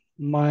Tag,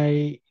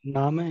 mein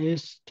Name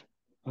ist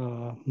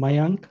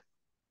Mayank.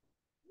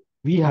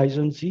 Wie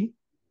heißen Sie?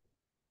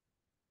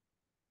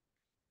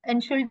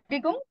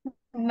 Entschuldigung.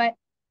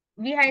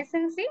 Wie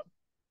heißen Sie?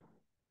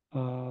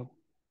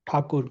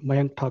 Thakur,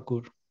 Mayank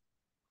Thakur.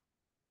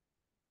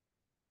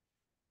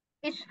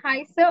 Ich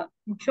heiße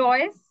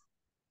Joyce.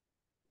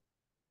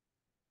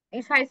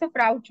 Ich heiße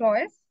Frau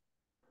Joyce.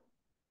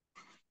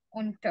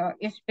 Und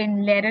ich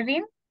bin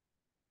Lehrerin.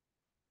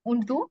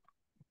 Und du?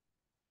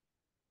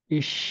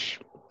 Ich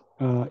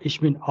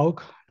bin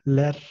auch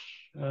Lehrer.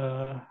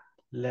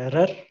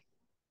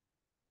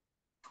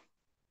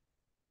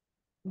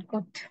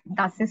 Gut,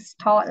 das ist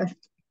toll.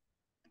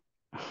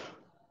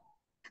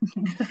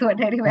 This is what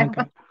I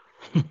remember.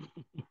 Danke.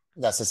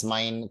 Das ist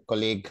mein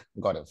Kollege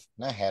Gaurav,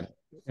 ne, Herr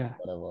Ja.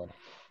 Gaurav.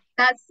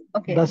 Das,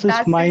 okay. Das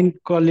ist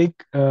mein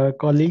Kollege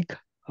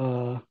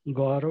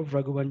Gaurav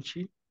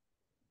Raghuvanshi.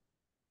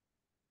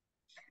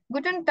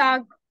 Guten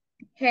Tag,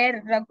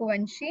 Herr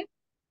Raghuvanshi.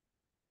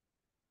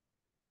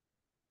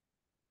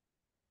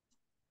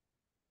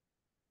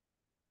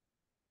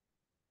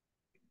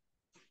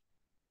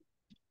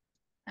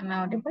 Am I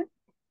audible?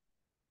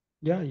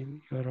 Yeah,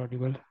 you are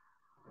audible.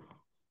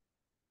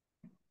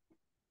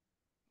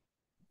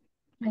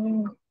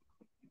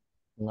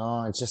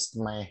 No, it's just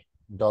my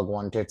dog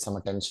wanted some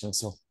attention,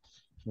 so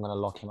I'm gonna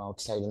lock him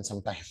outside in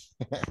some time.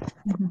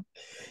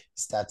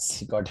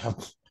 He got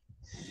up.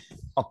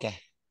 Okay.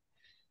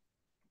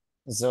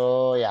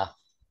 So yeah.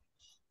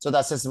 So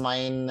das ist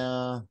mein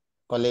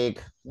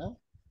Kollege. No?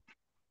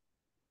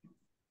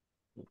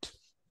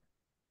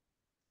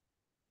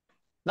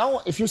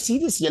 Now, if you see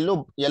this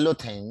yellow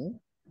thing,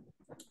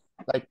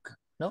 like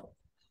no,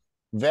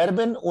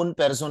 Verben und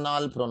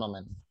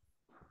Personalpronomen.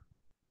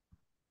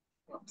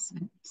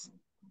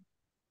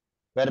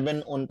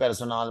 Verben und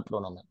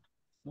Personalpronomen.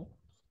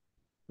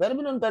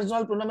 Verben und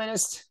Personalpronomen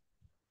ist.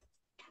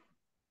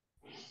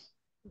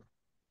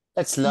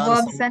 Let's learn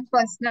verbs and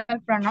personal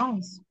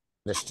pronouns.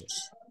 Richtig.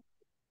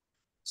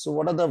 So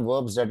what are the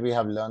verbs that we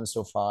have learned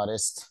so far?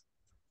 Is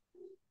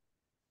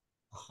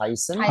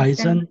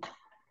heißen,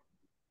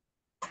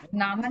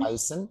 Naman.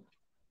 Hyson.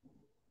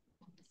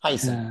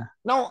 Hyson. Yeah.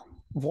 Now,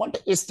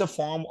 what is the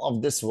form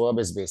of this verb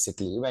is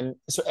basically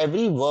so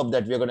every verb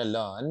that we're going to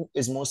learn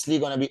is mostly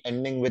going to be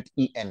ending with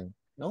en,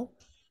 no?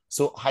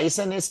 So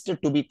Hyson is to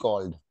be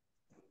called.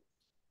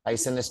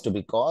 Hyson is to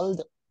be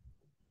called.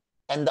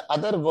 And the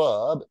other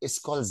verb is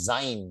called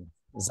sein.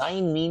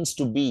 Sein means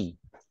to be.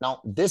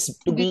 Now, this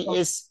to be Because.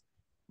 is,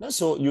 no,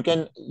 so you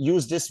can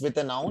use this with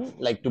a noun,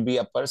 like to be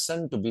a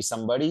person, to be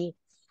somebody,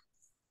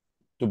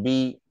 to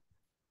be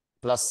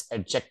plus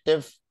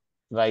adjective,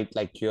 right?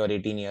 Like you're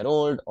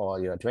 18-year-old or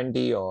you're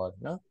 20 or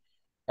no,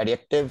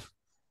 adjective.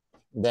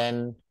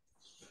 Then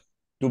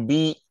to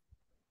be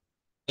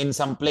in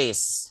some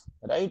place,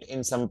 right?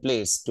 In some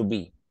place, to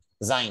be,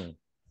 sein.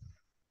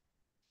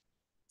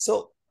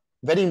 So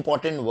very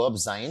important verb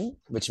sein,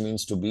 which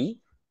means to be.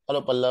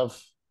 Hello, Pallav.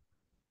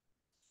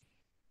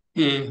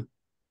 Hey,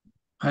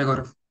 hi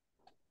Gaurav.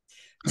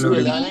 So Hello we're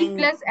everyone. Be learning,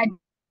 plus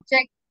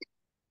adjective.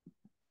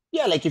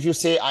 yeah, like if you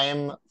say I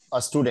am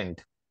a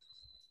student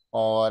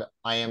or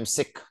I am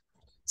sick.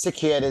 Sick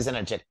here is an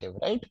adjective,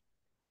 right?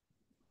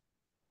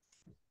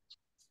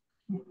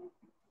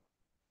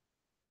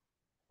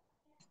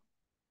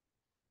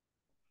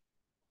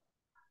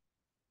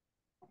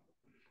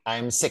 I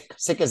am sick.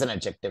 Sick is an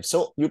adjective.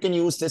 So you can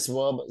use this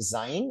verb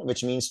sein,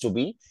 which means to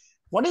be.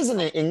 What is in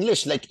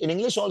English? Like in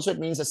English also, it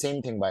means the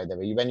same thing, by the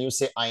way. When you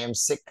say I am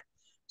sick.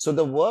 So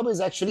the verb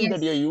is actually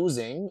that Yes. you're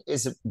using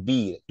is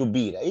be, to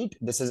be, right?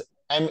 This is,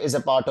 am is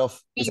a part of,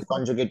 is Be a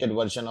conjugated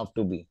version of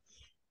to be.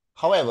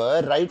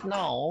 However, right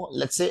now,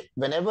 let's say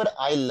whenever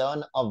I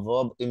learn a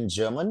verb in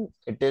German,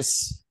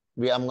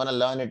 I'm going to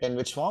learn it in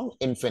which form?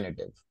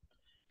 Infinitive.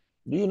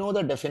 Do you know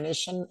the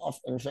definition of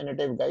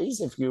infinitive,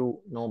 guys? If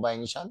you know by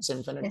any chance,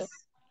 infinitive?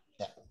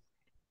 Yes.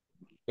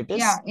 Yeah. It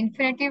Yeah. is?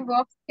 Infinitive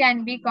verbs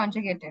can be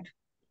conjugated.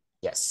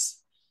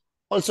 Yes.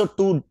 Also,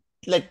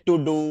 like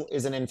to do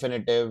is an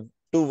infinitive.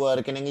 To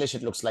work in English,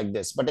 it looks like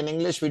this. But in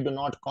English, we do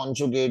not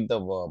conjugate the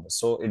verb.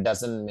 So it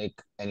doesn't make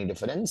any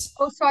difference.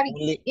 Oh, sorry.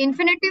 Only,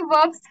 Infinitive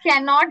verbs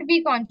cannot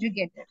be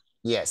conjugated.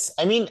 yes.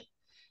 I mean,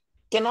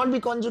 cannot be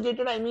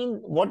conjugated. I mean,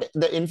 what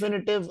the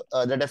infinitive,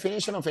 the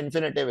definition of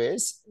infinitive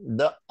is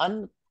the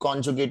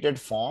unconjugated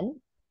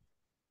form,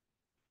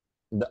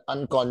 the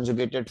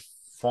unconjugated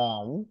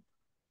form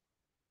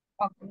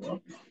Okay.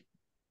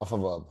 of a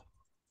verb,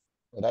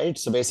 right?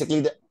 So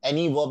basically,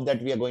 any verb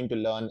that we are going to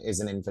learn is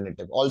an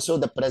infinitive. Also,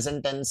 the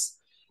present tense,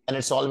 and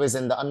it's always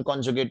in the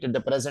unconjugated,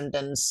 the present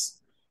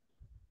tense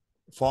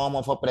form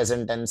of a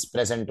present tense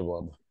present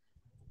verb.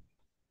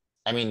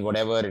 I mean,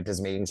 whatever it is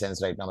making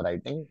sense right now,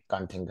 writing,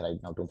 can't think right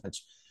now too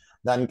much.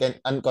 The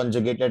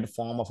unconjugated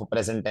form of a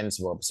present tense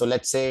verb. So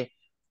let's say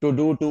to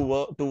do,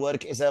 to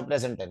work is a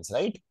present tense,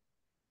 right?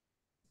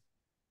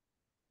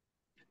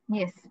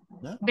 Yes.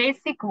 Yeah?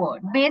 Basic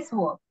word. Base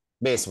verb.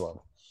 Base verb.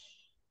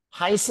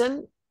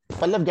 Hyson,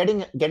 Pallav,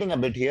 getting a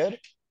bit here.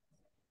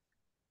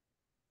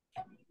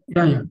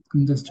 Yeah,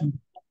 understand.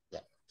 Yeah.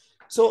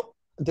 So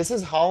this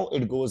is how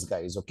it goes,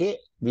 guys. Okay,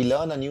 we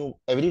learn a new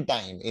every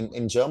time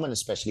in German,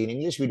 especially. In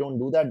English, we don't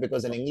do that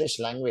because in English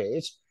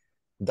language,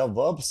 the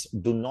verbs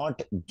do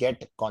not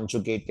get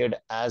conjugated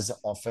as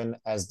often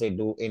as they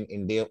do in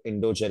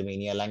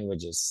Indo-Germania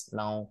languages.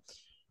 Now,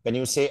 when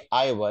you say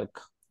I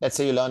work, let's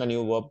say you learn a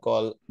new verb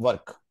called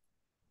work.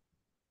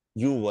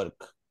 You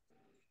work.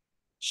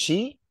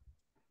 She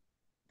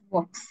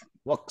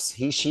works.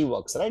 He, she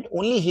works, right?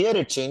 Only here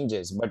it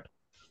changes, but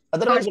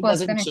otherwise Third it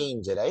doesn't person.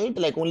 change, right?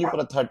 Like only for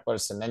a third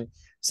person. And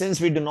since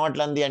we do not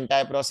learn the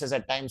entire process,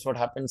 at times what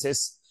happens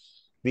is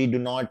we do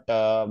not,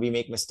 we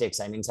make mistakes.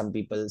 I mean, some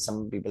people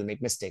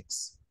make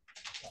mistakes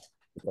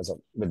because of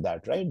with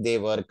that, right? They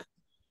work,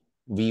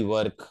 we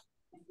work,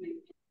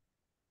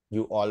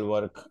 you all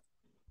work.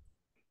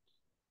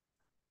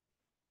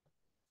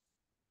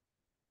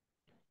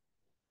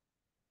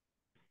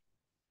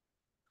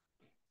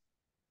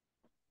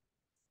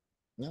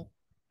 Yeah.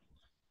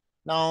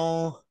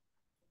 Now,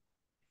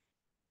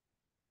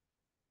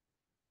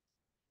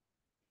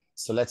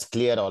 so let's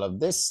clear all of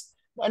this.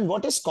 And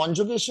what is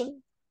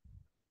conjugation?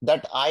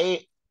 That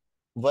I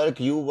work,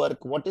 you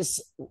work. What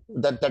is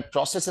that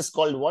process is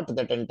called what?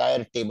 That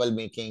entire table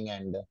making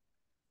and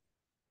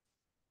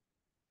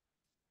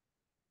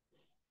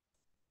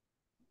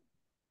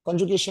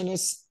conjugation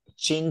is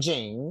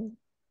changing.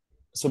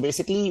 So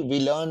basically, we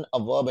learn a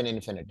verb in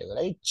infinitive,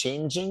 right?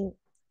 Changing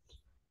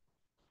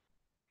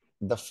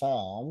the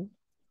form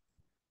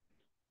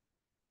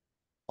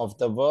of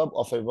the verb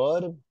of a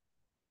verb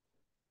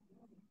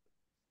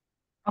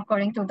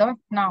According to the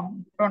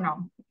noun,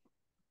 pronoun.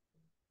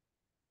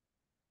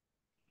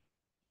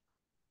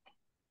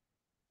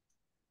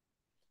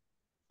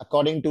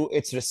 according to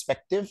its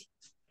respective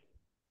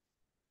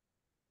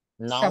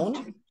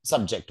noun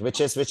subject,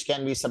 which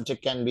can be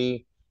subject, can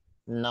be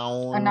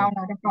noun, A noun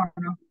or a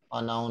pronoun.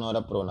 a noun or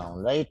a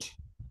pronoun, right?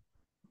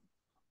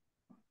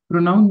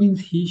 Pronoun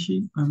means he,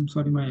 she. I'm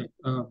sorry, my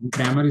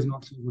grammar is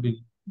not so good in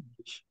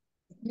English.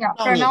 Yeah,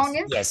 Pronoun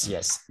pronoun is.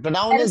 yes.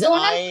 Pronoun is Personal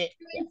I.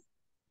 means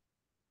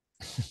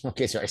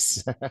Okay,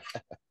 choice.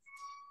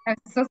 I'm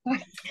so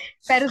sorry.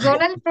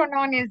 Personal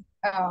pronoun is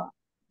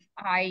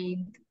I,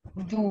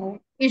 do,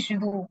 ish,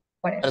 do,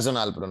 whatever.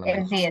 Personal pronoun.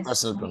 LJS.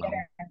 Personal pronoun.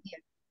 Yeah.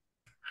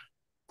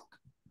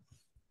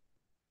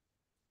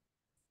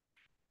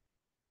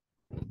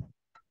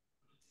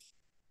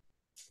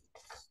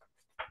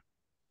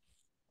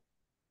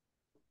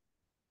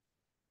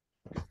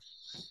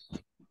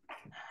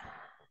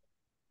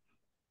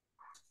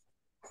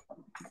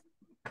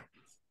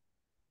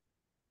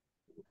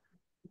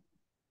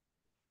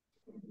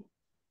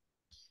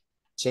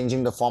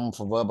 Changing the form of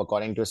a verb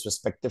according to its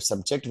respective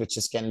subject, which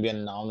is can be a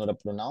noun or a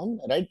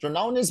pronoun, right?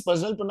 Pronoun is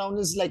personal pronoun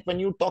is like when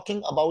you're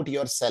talking about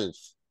yourself.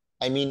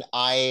 I mean,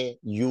 I,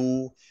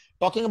 you,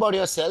 talking about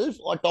yourself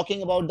or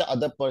talking about the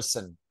other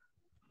person.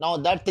 Now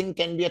that thing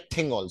can be a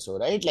thing also,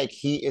 right? Like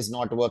he is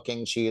not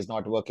working, she is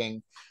not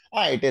working.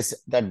 Ah, it is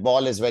that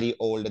ball is very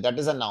old. That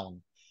is a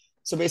noun.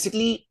 So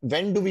basically,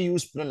 when do we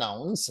use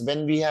pronouns?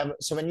 When we have,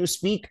 so when you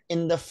speak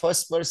in the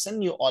first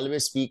person, you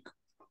always speak,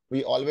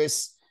 we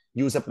always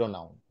use a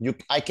pronoun.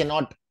 I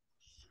cannot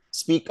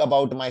speak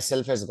about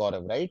myself as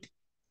Gaurav, right?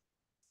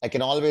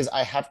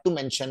 I have to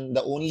mention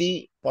the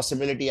only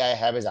possibility I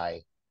have is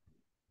I,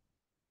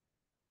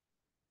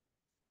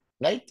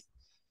 right?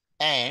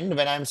 And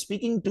when I'm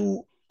speaking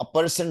to a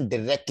person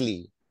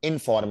directly,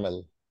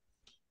 informal,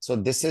 so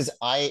this is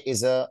I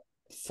is a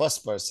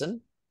first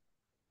person,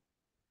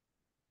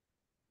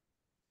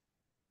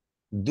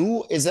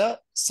 do is a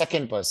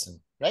second person,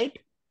 right?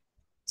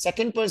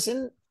 Second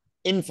person,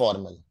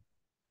 informal,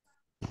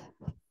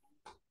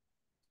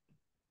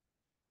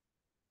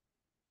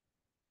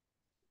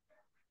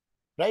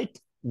 right?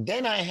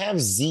 Then I have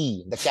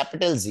Z, the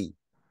capital Z,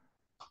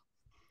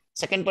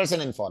 second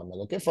person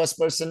informal, okay? First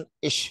person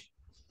ish,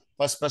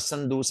 first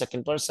person do,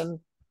 second person.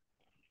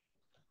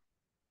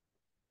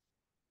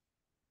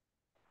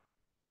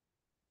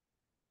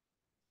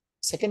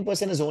 Second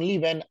person is only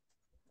when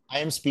I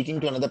am speaking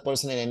to another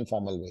person in an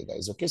informal way,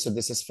 guys. Okay, so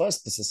this is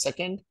first, this is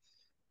second.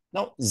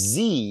 Now,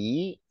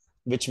 Z,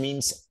 which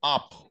means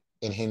up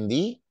in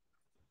Hindi,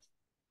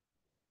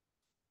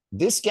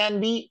 this can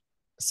be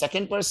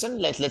second person.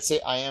 Like, let's say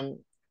I am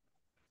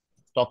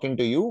talking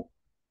to you.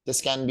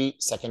 This can be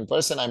second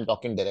person. I'm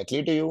talking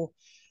directly to you.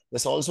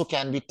 This also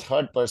can be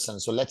third person.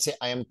 So let's say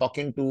I am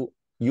talking to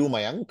you,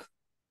 Mayank.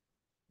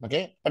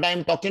 Okay, but I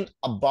am talking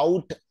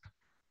about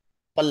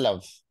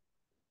Pallav.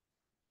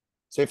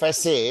 So if I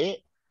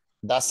say,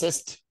 das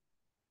ist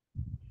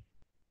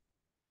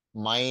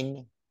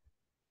mein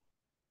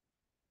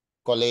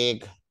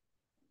Kollege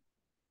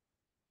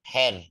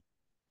Herr.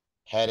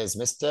 Herr is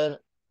Mr.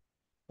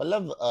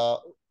 Pallav,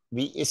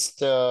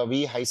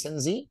 wie heißen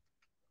Sie?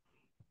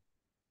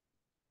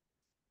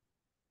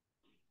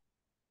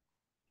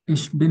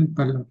 Ich bin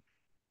Pallav.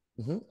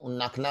 Und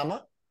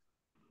Nachname?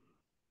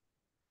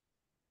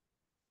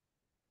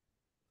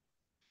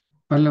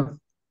 Pallav.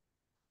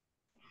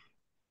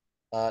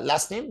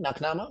 Last name,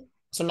 Nachname?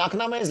 So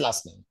Nachname is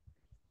last name.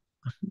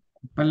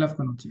 Pallav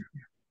का नीचे आ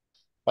गया.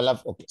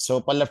 Pallav, okay.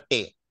 So Pallav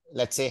Te.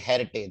 Let's say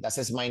Herr Te. Das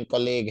ist mein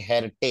Kollege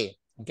Herr Te.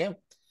 Okay.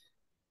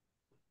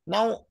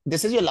 Now,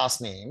 this is your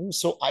last name.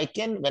 So I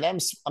can, when I'm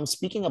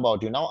speaking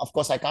about you now, of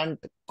course, I can't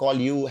call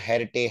you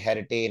Herr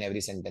Te in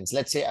every sentence.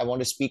 Let's say I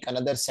want to speak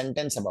another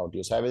sentence about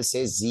you. So I will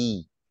say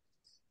Z.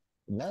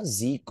 Na,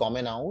 Z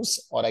Common House,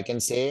 or I can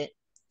say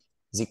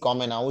the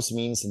common house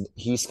means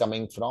he's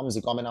coming from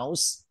the common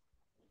house,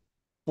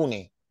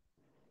 Pune.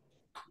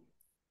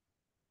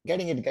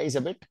 Getting it, guys,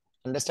 a bit?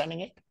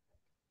 Understanding it?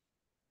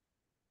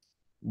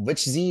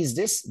 Which Z is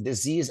this?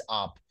 This Z is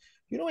up.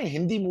 You know, in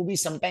Hindi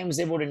movies, sometimes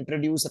they would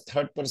introduce a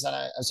third person.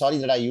 Sorry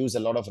that I use a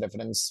lot of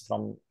reference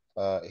from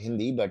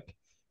Hindi, but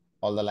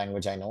all the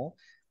language I know.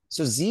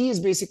 So Z is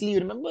basically, you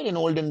remember in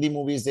old Hindi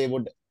movies, they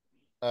would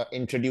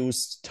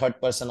introduce third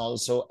person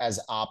also as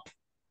up.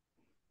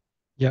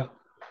 Yeah.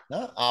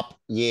 Na? Aap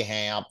ye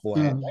hain, aap wo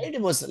Yeah. hain, right?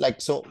 It was like,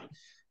 so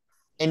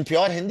in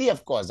pure Hindi,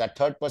 of course, that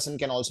third person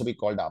can also be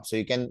called up. So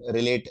you can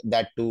relate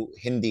that to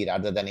Hindi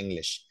rather than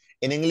English.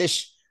 In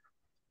English,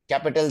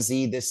 capital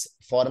Z, this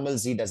formal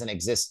Z doesn't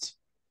exist,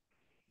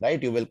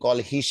 right? You will call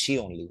he, she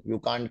only. You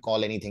can't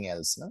call anything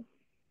else. No?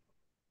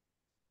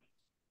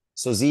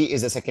 So Z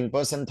is a second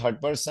person,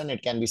 third person.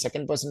 It can be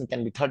second person, it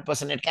can be third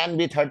person. It can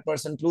be third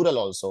person plural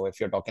also if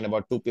you're talking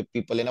about two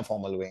people in a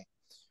formal way.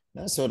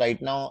 No? So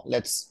right now,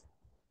 let's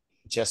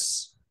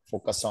just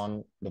focus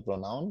on the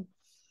pronoun.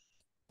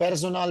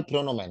 Personal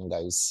pronomen,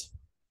 guys.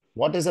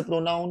 What is a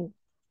pronoun?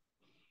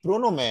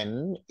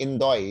 Pronomen in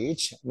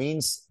Deutsch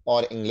means,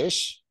 or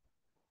English,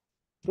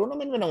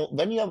 pronomen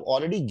when you have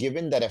already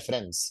given the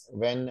reference, I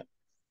mean,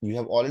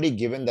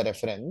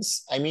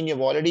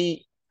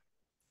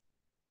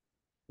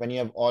 when you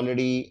have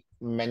already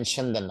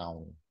mentioned the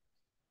noun,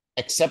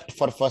 except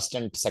for first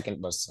and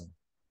second person.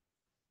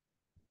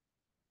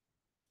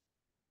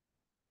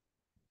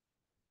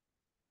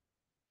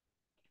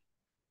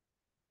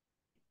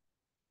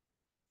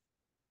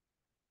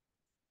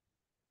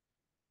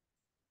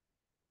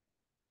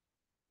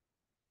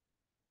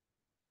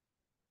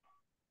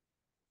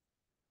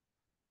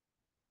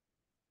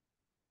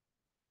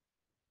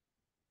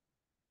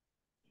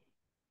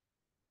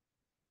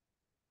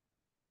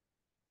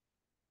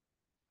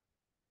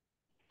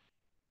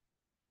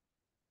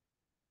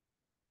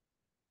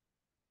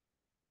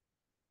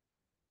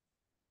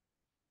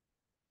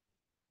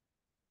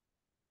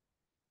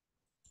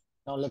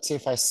 Now let's see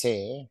if I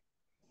say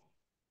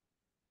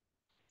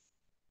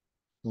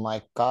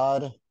my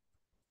car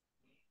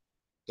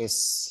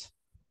is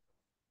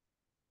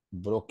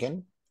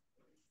broken.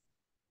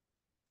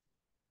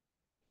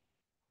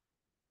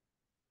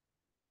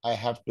 I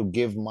have to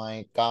give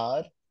my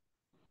car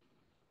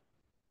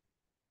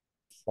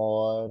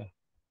for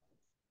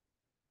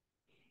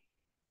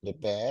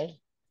repair.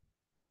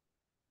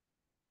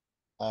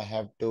 I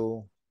have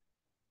to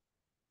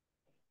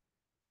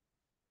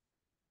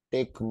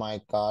take my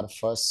car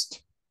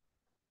first.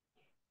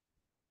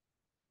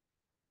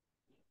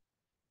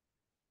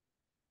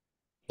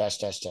 Dash,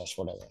 dash, dash,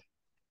 whatever.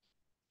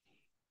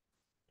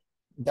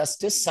 Does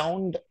this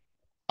sound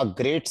a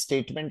great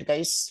statement,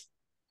 guys?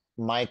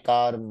 My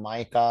car,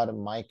 my car,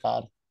 my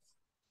car.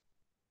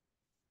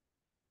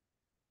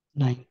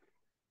 9.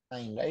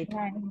 9, right?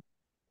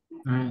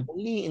 9.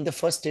 Only in the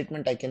first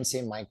statement I can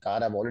say my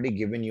car. I've already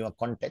given you a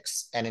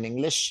context. And in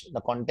English,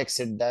 the context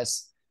it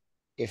does,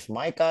 if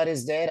my car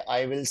is there,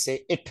 I will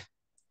say it,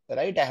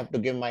 right? I have to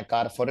give my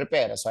car for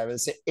repair. So I will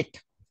say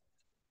it.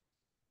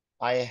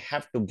 I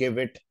have to give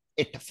it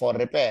for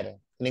repair.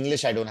 In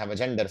English, I don't have a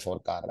gender for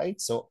car, right?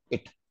 So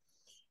it.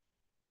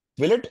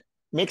 Will it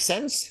make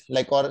sense?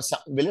 Like, or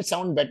will it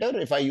sound better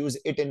if I use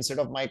it instead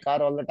of my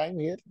car all the time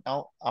here?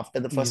 Now, after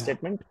the first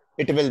statement,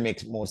 it will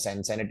make more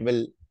sense and it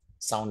will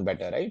sound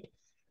better, right?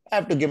 I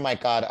have to give my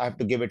car, I have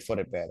to give it for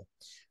repair.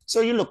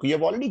 So you look, you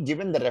have already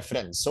given the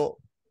reference. So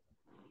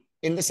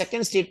in the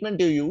second statement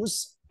you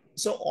use,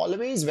 so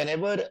always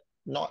whenever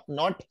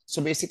not,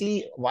 so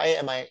basically, why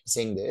am I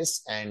saying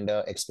this and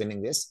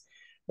explaining this?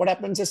 What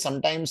happens is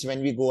sometimes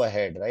when we go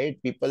ahead,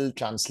 right, people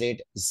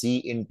translate Z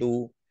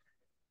into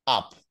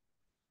up.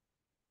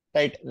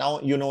 Right now,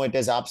 you know it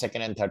is up,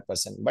 second and third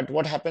person. But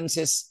what happens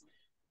is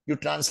you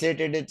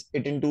translated it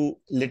into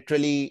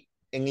literally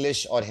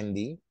English or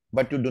Hindi,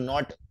 but you do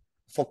not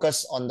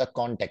focus on the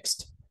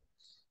context.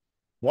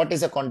 What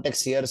is the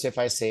context here? So if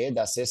I say,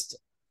 das ist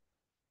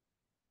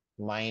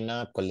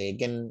meine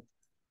Kollegin,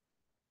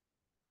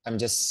 I'm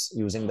just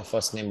using the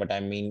first name, but I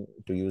mean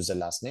to use the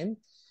last name,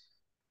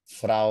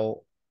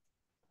 Frau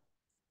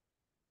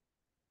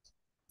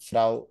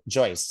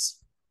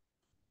Joyce,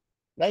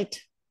 right?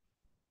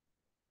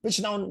 Which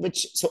noun,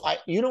 which, so I,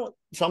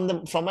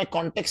 from my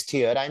context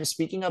here, I'm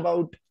speaking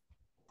about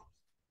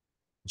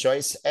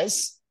Joyce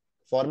as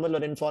formal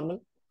or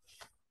informal?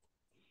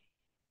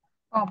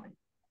 Formal.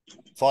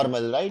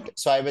 Formal, right?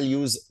 So I will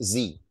use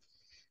Z.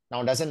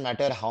 Now, doesn't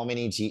matter how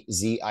many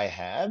Z I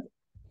have,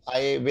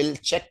 I will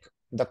check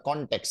the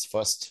context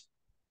first.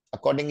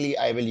 Accordingly,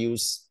 I will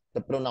use the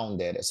pronoun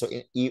there. So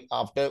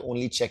after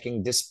only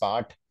checking this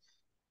part,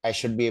 I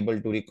should be able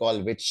to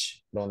recall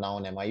which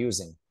pronoun am I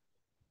using,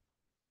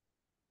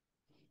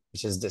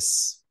 which is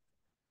this.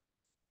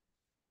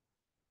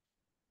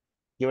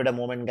 Give it a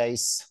moment,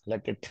 guys.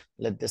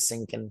 Let this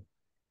sink in.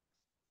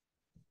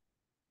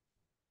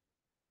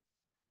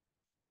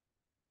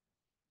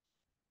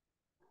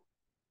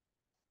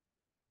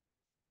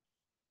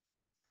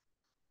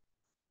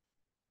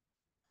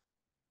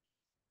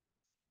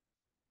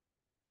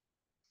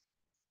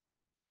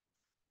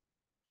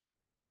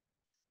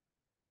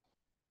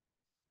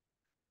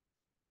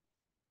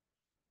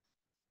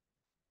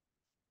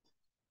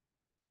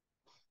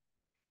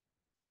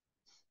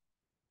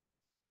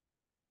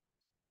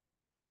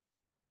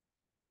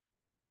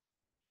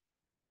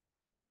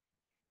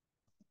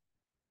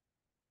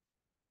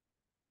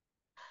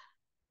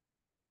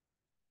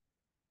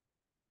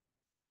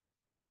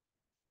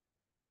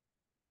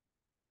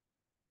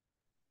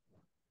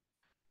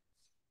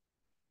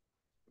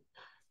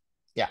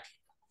 Yeah.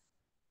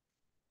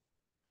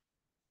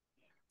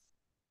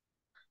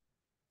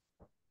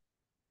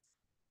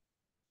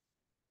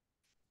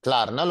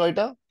 Klar, na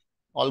Leute?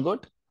 All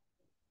good?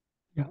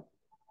 Yeah.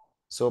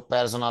 So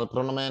personal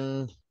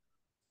pronomen.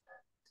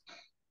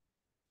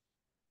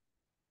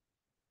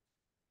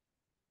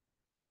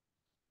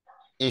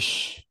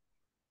 Ich,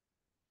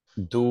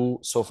 du.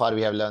 So far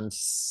we have learned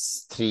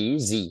 3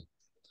 Z.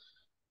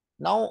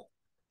 Now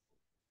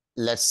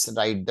let's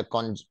write the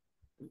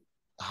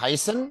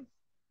heißen,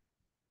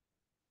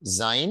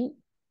 sein,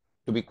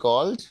 to be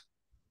called,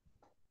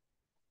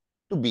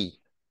 to be.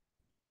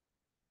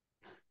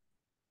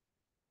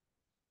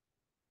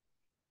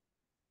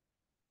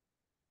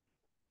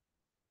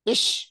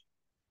 Ich,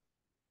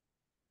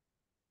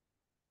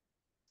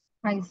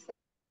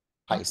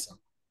 heißen.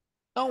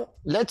 Now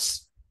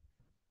let's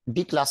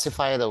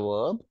declassify the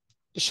verb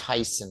ich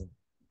heißen.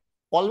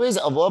 Always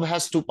a verb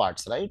has two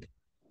parts, right?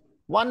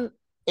 One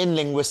in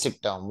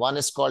linguistic term, one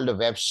is called a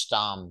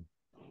Verbstamm,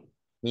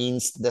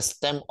 means the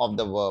stem of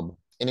the verb.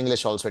 In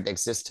English also it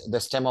exists. The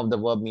stem of the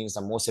verb means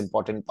the most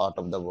important part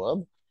of the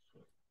verb.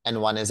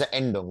 And one is an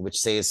Endung, which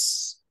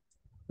says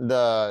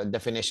the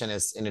definition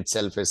is in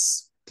itself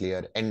is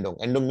clear. Endung.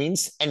 Endung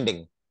means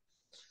ending.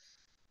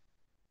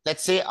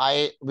 Let's say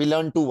we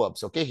learn two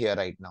verbs, okay, here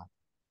right now.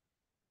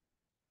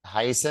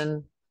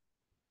 Heißen.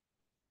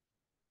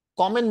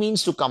 Common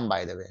means to come,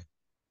 by the way.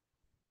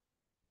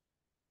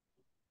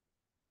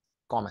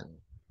 Common.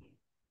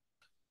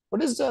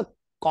 What is the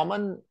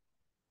common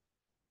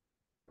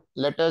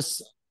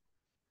letters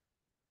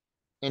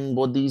in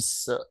both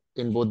these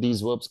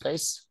verbs,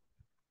 guys?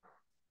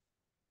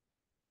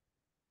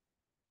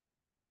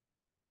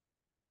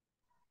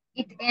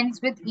 It ends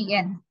with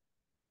en.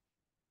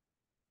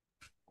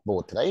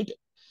 Both, right?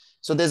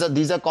 So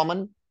these are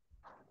common,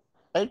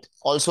 right?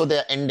 Also, they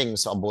are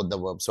endings of both the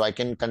verbs. So I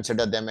can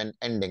consider them an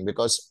ending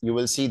because you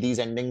will see these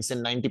endings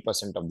in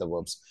 90% of the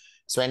verbs.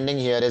 So ending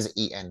here is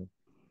en.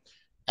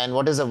 And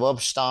what is a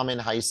verb stem in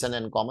Heisen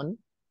and common?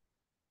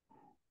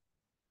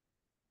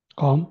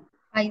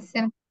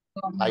 Heisen.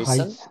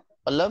 Heisen.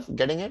 Pallav,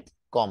 getting it?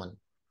 Common.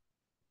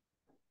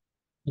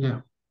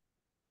 Yeah.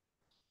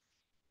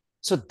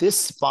 So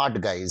this part,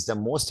 guys, the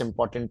most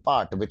important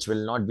part, which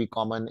will not be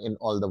common in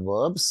all the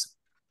verbs,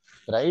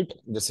 right?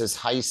 This is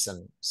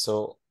Heisen.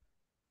 So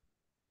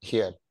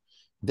here,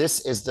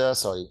 this is the,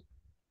 sorry,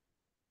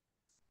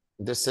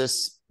 this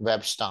is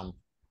verb stem.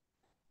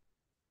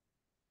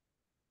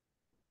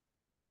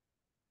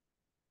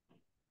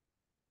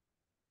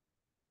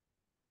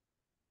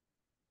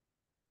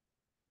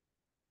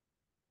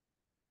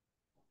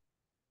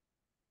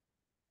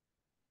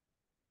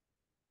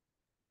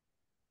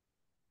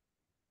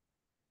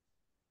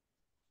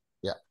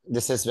 Yeah,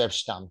 this is verb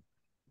stem.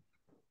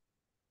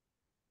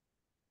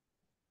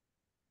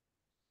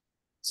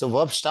 So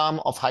verb stem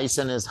of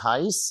Heisen is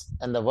heis,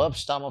 and the verb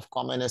stem of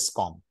common is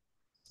com.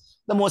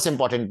 The most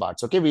important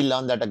parts. Okay, we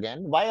learn that again.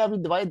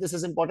 Why this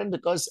is important?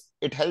 Because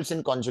it helps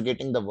in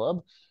conjugating the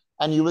verb,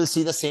 and you will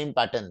see the same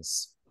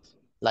patterns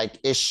like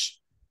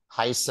ish,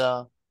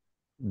 heisa,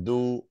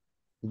 du,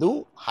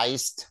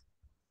 heist,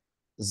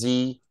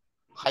 sie,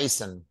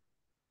 heißen.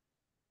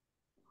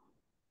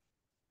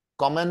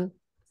 Kommen,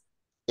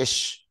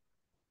 ich,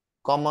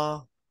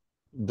 komme,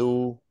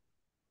 du,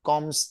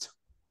 kommst,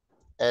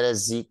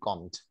 sie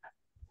kommt.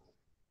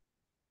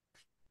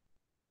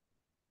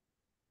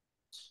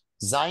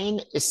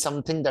 Sein is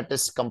something that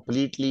is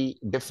completely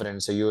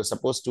different. So you're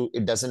supposed to,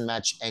 it doesn't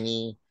match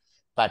any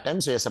pattern.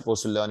 So you're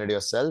supposed to learn it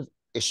yourself.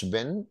 Ich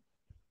bin,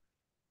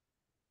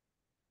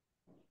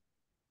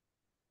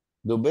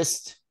 du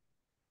bist,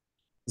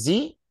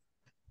 sie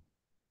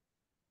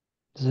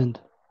sind.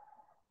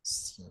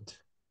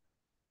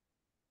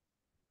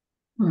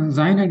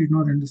 Sein, I did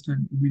not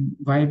understand. I mean,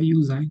 why we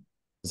use sein?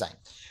 Sein.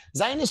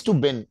 Sein is to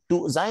bin.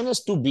 Sein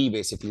is to be,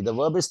 basically. The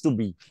verb is to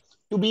be.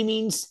 To be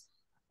means,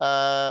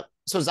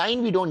 so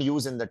sein we don't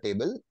use in the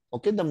table.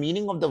 Okay, the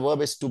meaning of the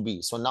verb is to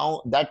be. So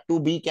now that to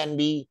be can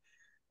be,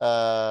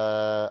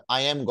 I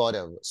am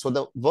Gaurav. So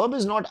the verb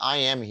is not I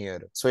am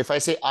here. So if I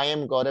say I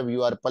am Gaurav,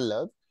 you are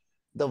Pallav,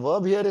 the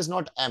verb here is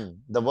not am.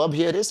 The verb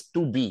here is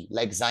to be,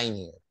 like sein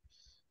here.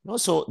 No,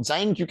 so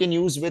sein you can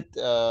use with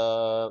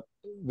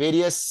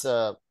various,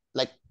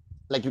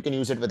 like you can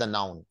use it with a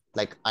noun,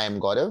 like I am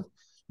Gaurav.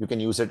 You can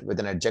use it with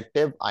an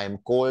adjective, I am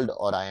cold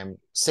or I am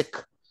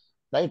sick,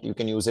 right? You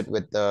can use it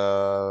with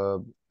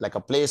like a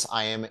place,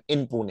 I am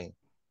in Pune.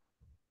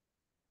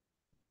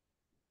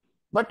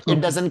 But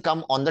it doesn't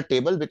come on the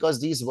table because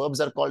these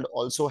verbs are called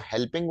also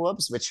helping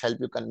verbs, which help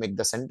you can make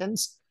the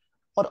sentence,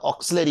 or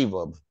auxiliary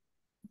verb.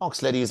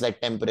 Auxiliary is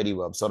like temporary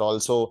verbs, or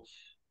also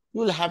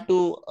you will have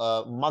to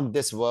mug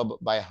this verb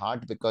by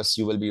heart because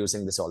you will be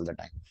using this all the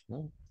time.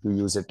 You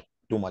use it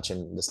too much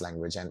in this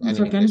language and in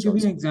So can you English give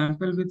me also. an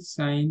example with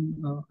sign?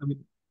 I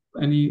mean,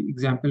 any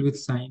example with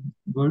sign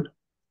word?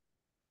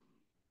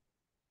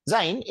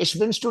 Sein, ich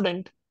bin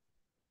Student,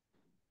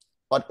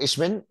 or ich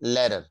bin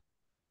Lehrer.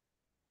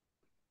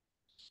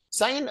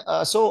 Sein,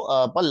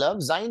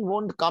 Pallav, sein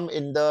won't come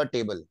in the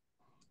table.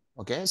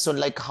 Okay, so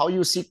like how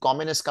you see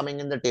common is coming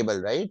in the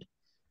table, right?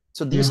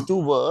 So these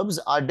two verbs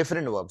are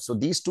different verbs. So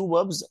these two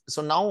verbs,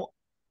 so now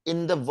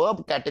in the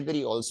verb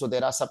category also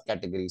there are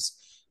subcategories.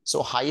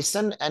 So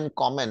heißen and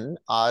common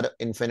are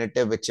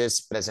infinitive, which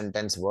is present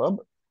tense verb.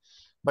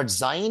 But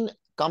sein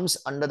comes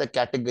under the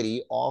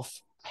category of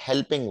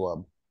helping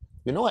verb.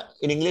 You know,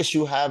 in English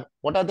you have,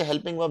 what are the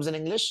helping verbs in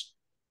English?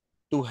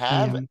 To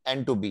have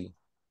and to be.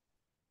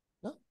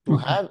 To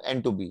have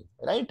and to be,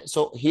 right?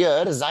 So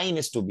here sein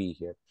is to be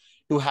here.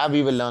 To have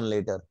we will learn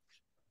later.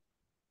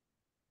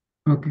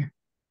 Okay.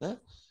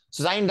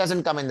 So sein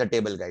doesn't come in the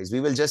table, guys. We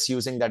will just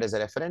using that as a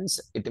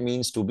reference. It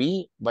means to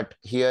be, but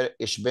here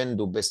ich bin,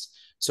 du bist.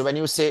 So when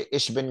you say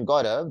ich bin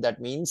Gaurav, that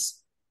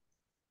means,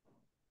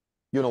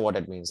 you know what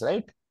it means,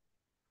 right?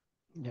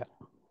 Yeah.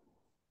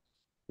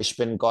 Ich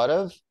bin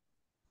Gaurav,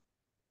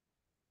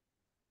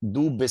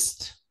 du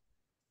bist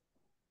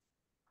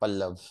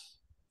Pallav.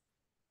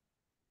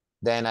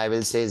 Then I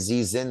will say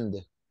Sie sind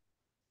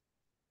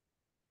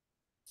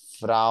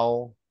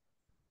Frau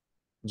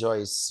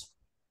Joyce.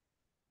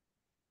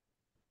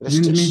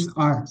 Sind means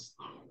are.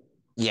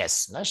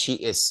 Yes, no, she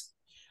is.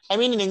 I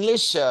mean, in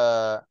English,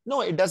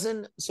 no, it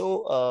doesn't.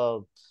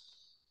 So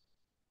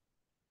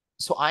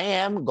I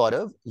am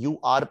Gaurav, you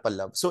are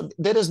Pallav. So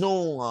there is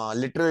no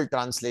literal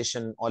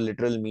translation or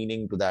literal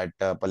meaning to that,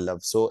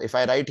 Pallav. So if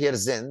I write here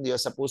Sind, you're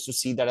supposed to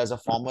see that as a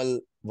formal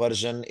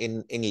version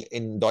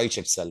in Deutsch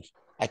itself.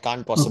 I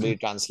can't possibly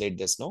translate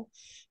this, no?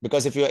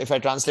 Because if I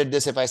translate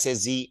this, if I say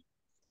Z,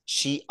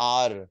 she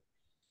are,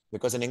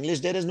 because in English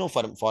there is no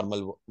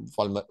formal.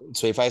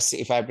 So if I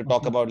have to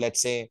talk about,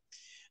 let's say,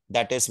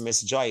 that is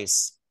Miss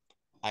Joyce,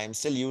 I am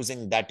still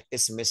using that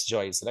is Miss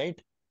Joyce, right?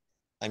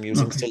 I'm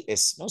using still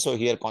is, no? So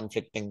here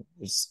conflicting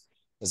is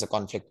a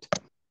conflict.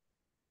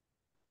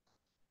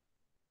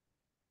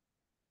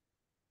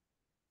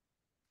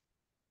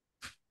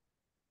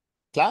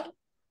 Clear?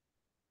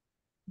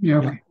 Yeah,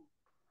 okay.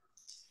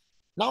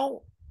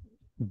 Now,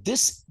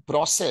 this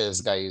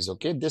process, guys,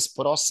 okay, this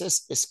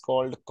process is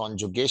called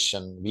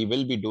conjugation. We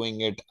will be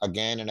doing it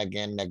again and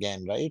again and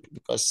again, right?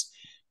 Because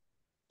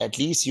at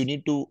least you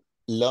need to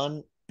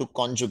learn to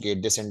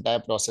conjugate. This entire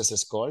process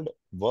is called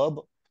verb,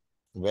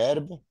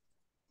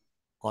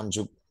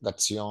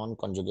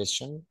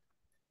 conjugation.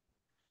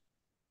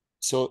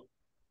 So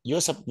we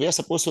are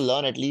supposed to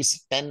learn at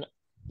least 10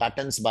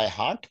 patterns by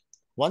heart.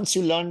 Once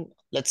you learn,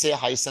 let's say,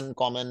 Heisen,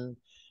 Common,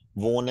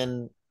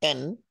 Wohnen,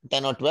 10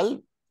 or 12,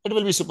 it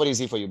will be super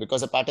easy for you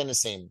because the pattern is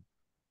same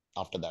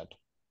after that.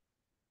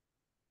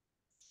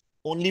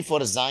 Only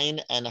for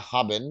sein and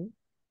haben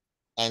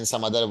and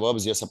some other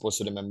verbs, you're supposed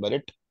to remember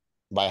it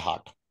by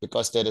heart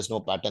because there is no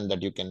pattern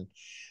that you can.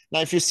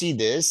 Now, if you see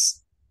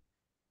this,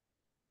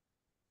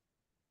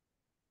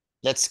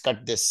 let's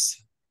cut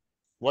this.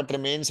 What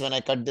remains when I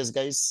cut this,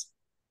 guys?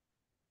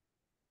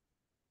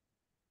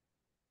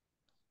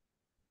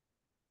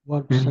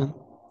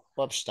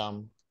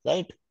 Verbstamm,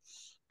 right?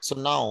 So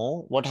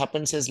now what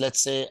happens is,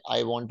 let's say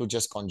I want to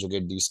just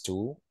conjugate these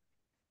two.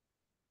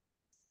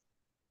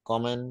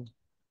 Common,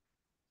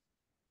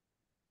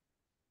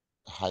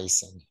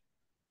 heißen.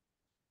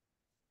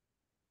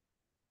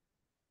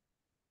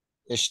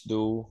 Ich,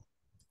 du,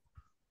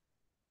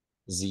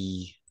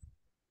 sie.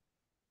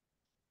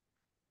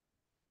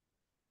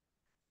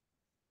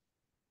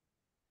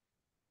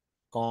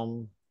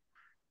 Common.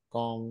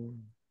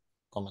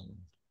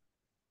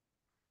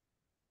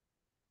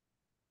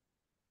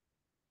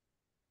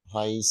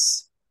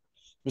 Heiß.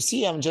 You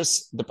see,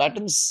 the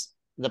pattern is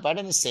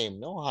same,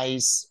 no?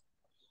 Heiß,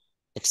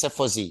 except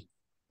for Z.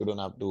 You don't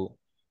have to.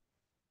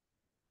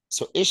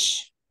 So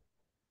ich.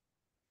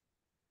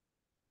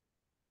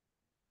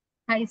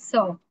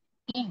 Heiße.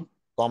 E.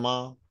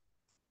 Comma.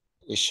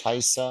 Ich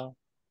heiße.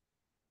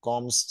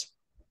 Kommst.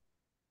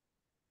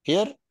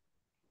 Here?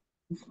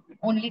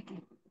 Only T.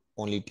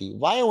 Only T.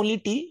 Why only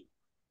T?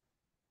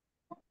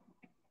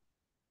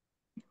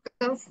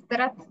 Because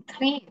there are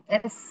 3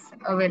 S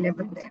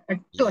available there. Yeah.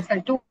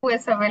 Two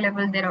S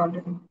available there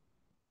already.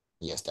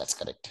 Yes, that's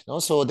correct. No,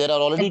 so there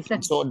are already,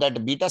 Except so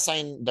that beta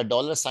sign, the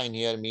dollar sign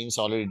here means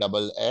already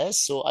double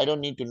S. So I don't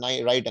need to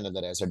write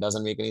another S. It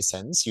doesn't make any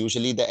sense.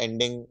 Usually the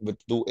ending with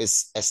 2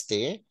 is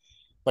ST.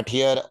 But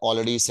here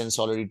already, since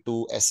already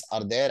 2 S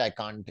are there, I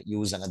can't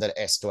use another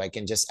S. So I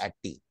can just add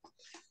T.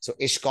 So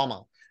ish,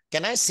 comma.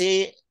 Can I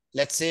say,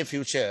 let's say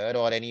future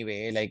or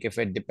anyway, like if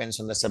it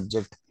depends on the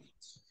subject,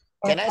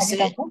 can I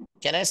say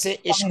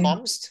ish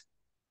kommst?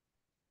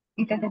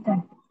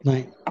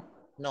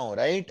 No,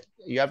 right?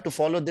 You have to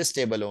follow this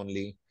table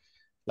only,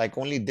 like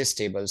only this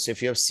table. So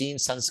if you have seen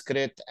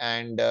Sanskrit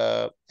and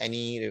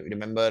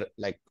remember,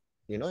 like,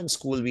 in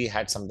school we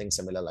had something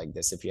similar like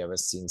this. If you ever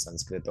seen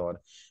Sanskrit or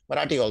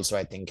Marathi also,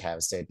 I think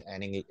has it,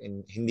 and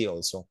in Hindi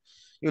also,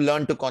 you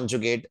learn to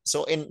conjugate.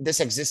 So this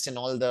exists in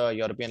all the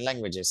European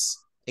languages.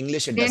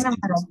 English, it doesn't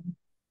exist.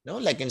 No,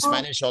 like in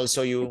Spanish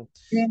also you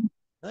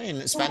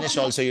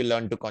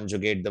learn to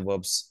conjugate the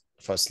verbs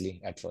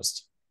at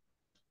first.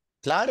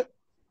 Clear?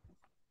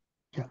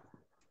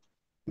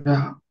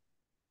 Yeah.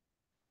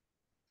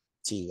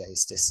 See,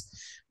 guys,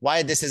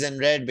 why this is in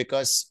red?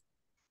 Because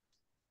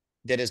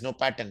there is no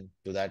pattern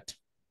to that.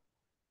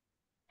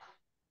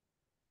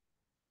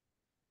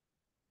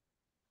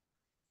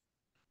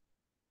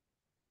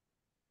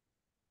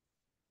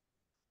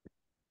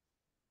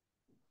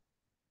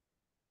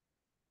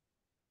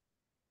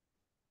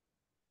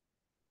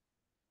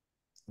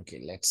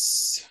 Okay,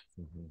 let's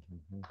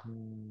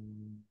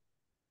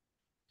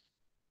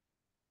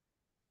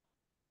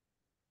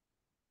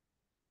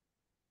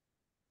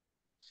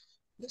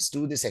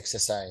do this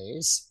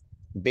exercise.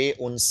 Be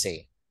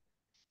unse.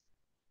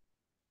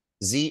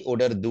 Sie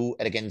oder du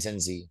ergänzen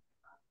sie.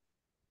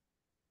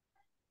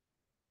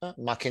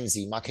 Machen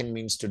sie. Machen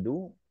means to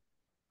do.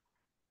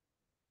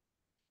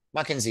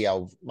 Machen sie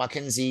auf.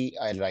 Machen sie,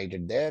 I'll write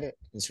it there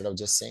instead of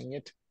just saying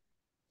it.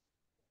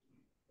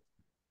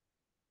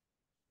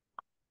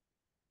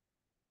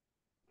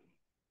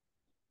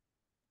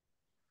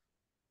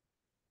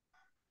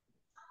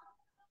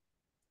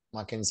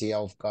 Machen sie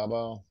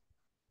Aufgabe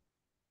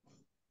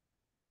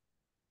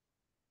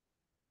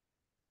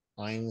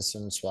 1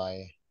 und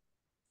 2.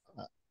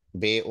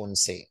 B und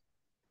C.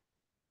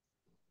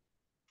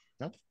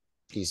 No?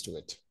 Please do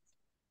it.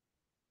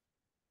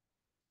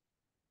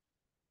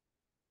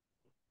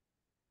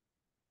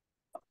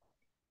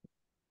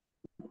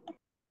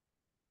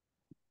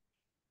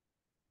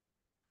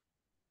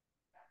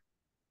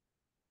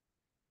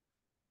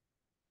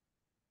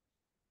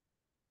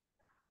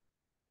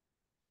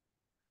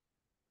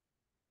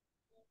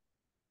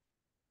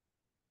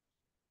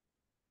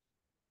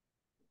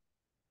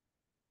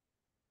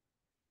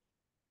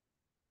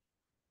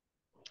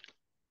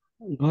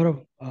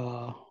 Gaurav,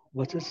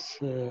 what is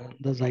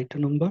the Zaita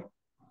number?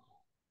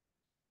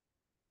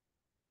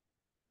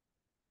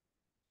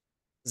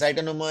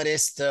 Seite Nummer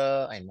ist,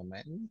 ein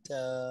Moment,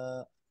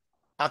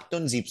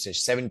 78,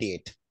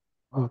 78.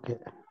 Okay.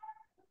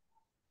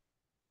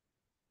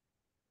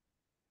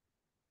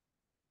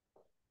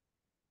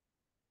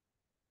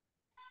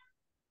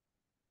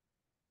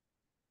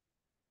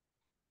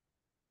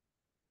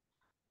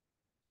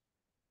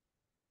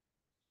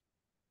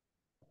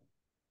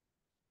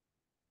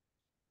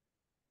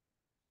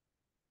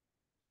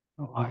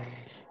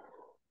 I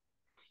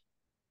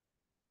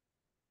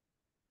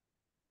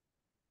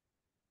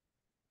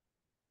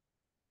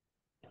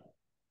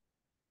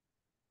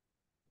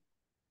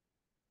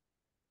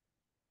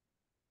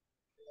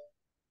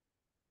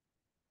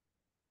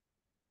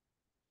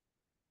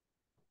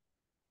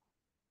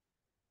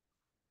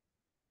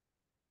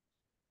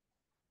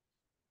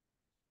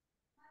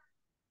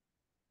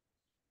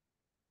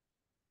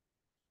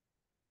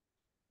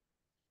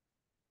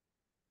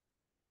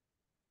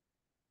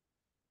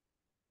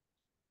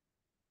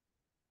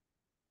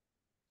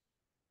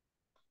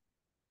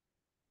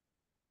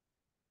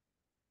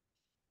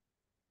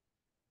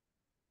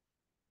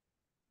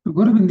So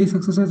Gaurav, in this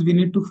exercise, we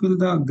need to fill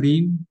the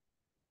green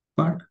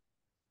part.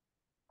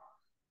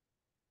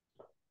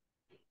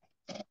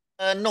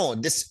 No,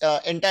 this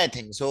entire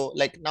thing. So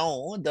like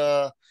now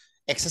the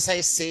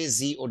exercise says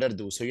Z oder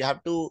du. So you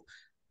have to,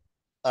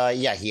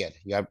 yeah, here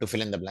you have to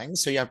fill in the blanks.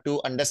 So you have to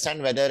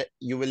understand whether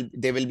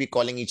they will be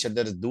calling each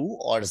other du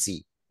or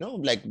Z.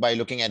 Like by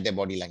looking at their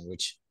body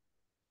language.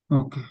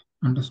 Okay,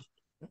 understood.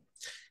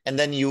 And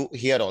then you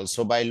here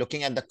also by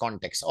looking at the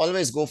context.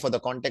 Always go for the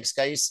context,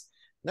 guys.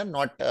 No,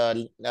 not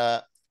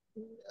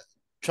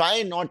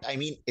try not. I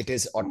mean,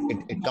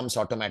 it comes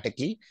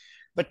automatically,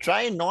 but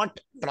try not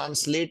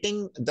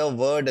translating the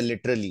word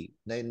literally.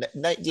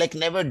 Like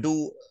never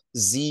do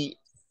Z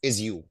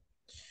is you,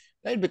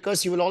 right?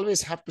 Because you will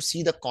always have to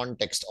see the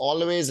context.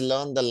 Always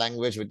learn the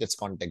language with its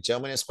context.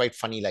 German is quite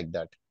funny like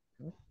that.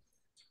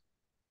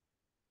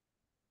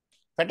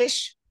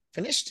 Fetish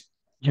finished.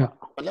 yeah.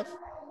 Pallav?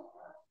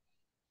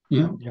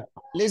 Yeah.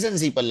 Lesen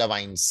Sie Pallav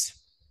eins.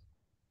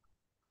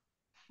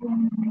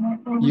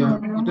 Ja,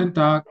 guten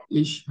Tag,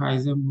 ich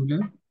heiße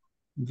Müller.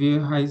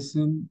 Wir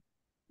heißen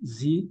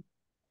Sie.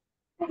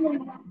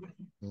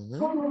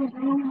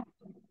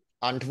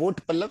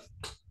 Antwort Pallav.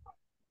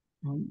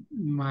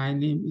 My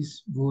name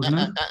is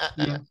Warner.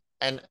 Yeah.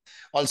 And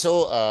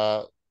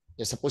also,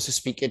 you're supposed to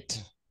speak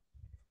it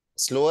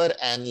slower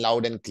and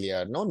loud and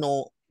clear.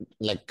 No,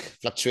 like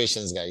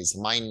fluctuations, guys.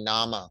 Mein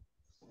Name.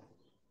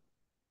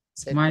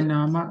 Mein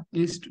Name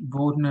ist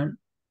Warner.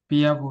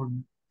 Pia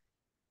Warner.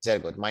 Sehr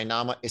gut. Mein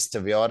Name ist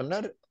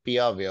Werner.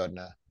 Pia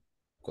Werner.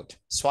 Gut.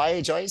 Zwei,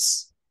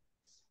 Joyce.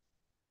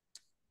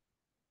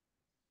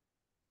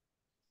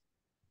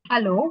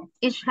 Hallo,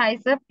 ich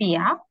heiße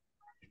Pia.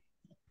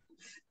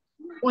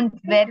 Und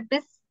wer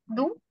bist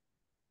du?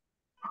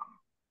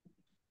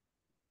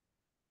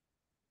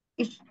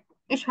 Ich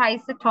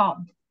heiße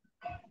Tom.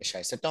 Ich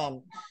heiße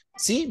Tom.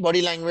 See,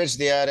 body language,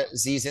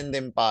 sie sind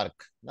im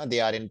Park. No,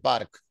 they are in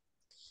park.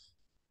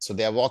 So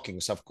they are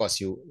walking. So of course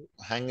you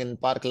hang in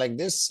park like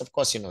this. Of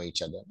course you know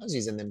each other. No?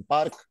 Sie sind im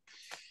Park.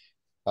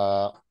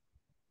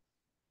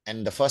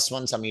 And the first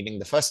ones are meeting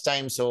the first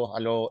time. So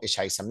hello, ich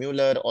heiße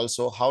Müller.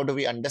 Also, how do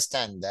we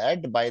understand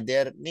that? By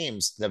their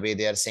names, the way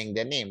they are saying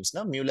their names.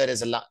 No, Müller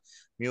is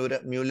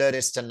Müller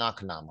is the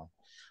Nachname.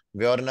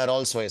 Werner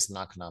also is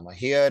Nachname.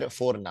 Here,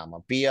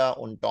 Vorname. Pia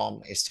und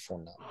Tom ist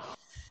Vorname.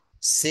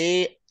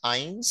 Say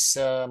eins,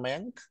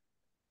 Mayank.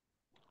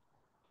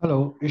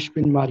 Hallo, ich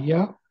bin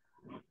Maria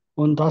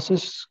und das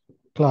ist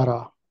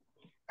Clara.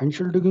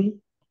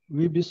 Entschuldigung,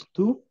 wie bist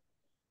du?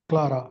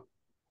 Clara.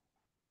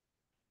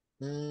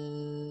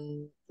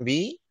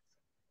 Wie?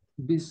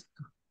 Bist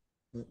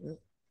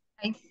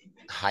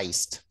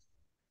Heißt.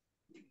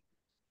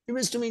 Wie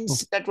bist du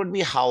means that would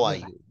be how are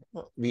you?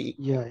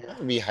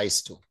 Wie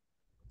heißt du?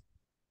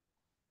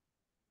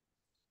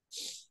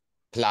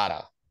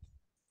 Clara.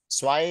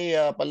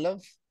 Zwei,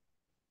 Pallav.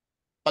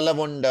 Pallav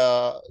und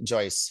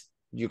Joyce.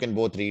 You can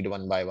both read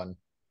one by one.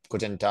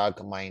 Guten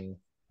Tag,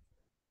 mein.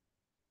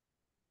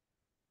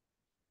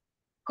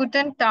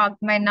 Guten Tag,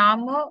 mein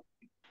Name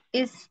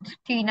ist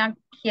Tina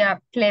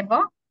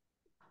Kleber.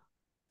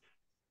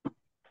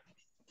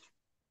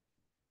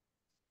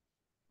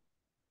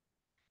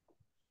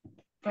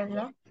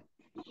 Guten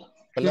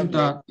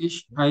Tag,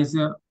 ich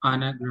heiße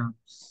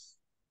Anagrams.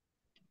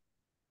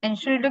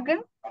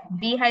 Entschuldigung,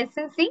 wie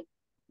heißen Sie?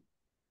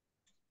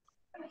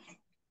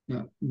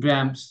 Yeah,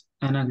 grams,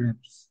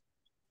 anagrams.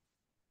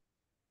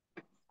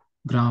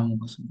 Gram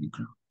was be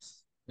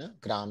grams. Yeah,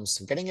 grams.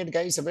 Getting it,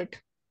 guys, a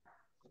bit?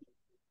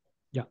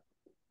 Yeah.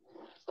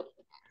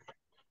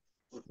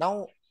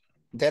 Now,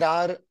 there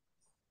are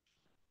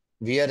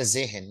wir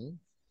sehen.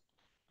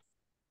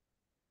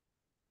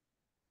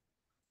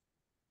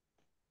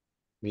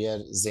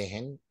 Wir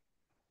sehen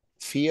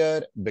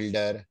vier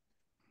Bilder.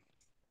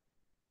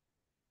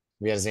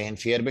 Wir sehen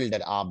vier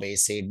Bilder A, B,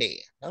 C,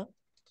 D. No?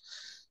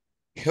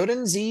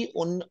 Hören Sie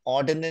und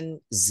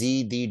ordnen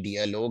Sie die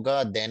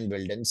Dialoge, then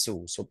bilden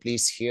zu. So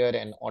please hear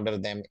and order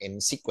them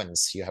in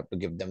sequence. You have to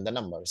give them the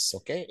numbers.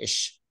 Okay,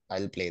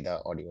 I'll play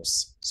the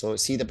audios. So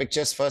see the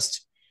pictures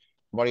first.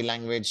 Body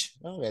language,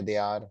 where they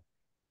are.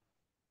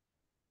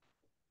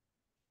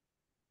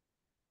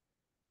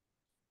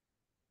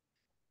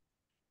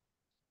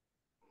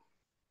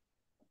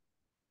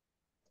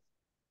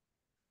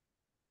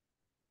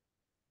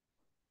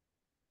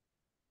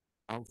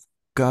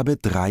 Aufgabe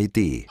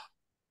 3D.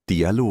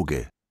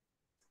 Dialoge.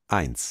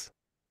 1.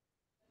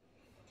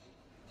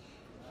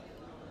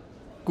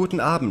 Guten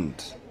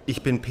Abend,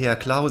 ich bin Per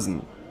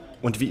Clausen.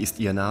 Und wie ist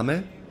Ihr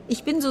Name?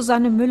 Ich bin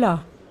Susanne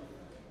Müller.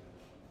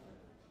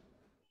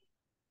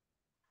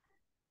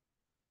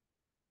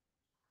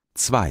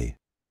 2.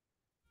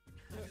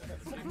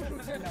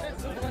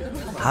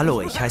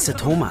 Hallo, ich heiße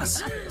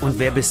Thomas. Und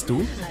wer bist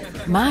du?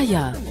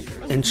 Maja.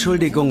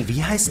 Entschuldigung,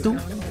 wie heißt du?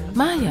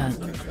 Maja.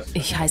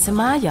 Ich heiße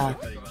Maja.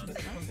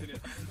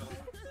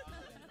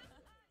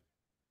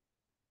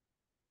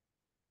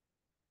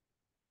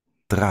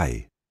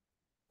 3.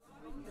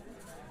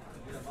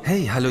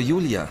 Hey, hallo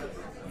Julia.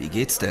 Wie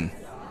geht's denn?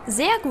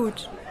 Sehr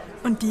gut.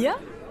 Und dir?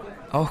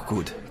 Auch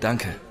gut,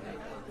 danke.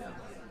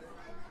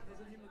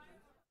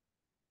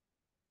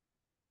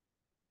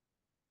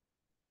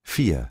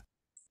 4.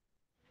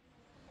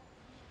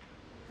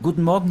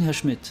 Guten Morgen, Herr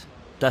Schmidt.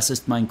 Das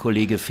ist mein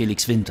Kollege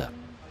Felix Winter.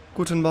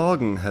 Guten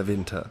Morgen, Herr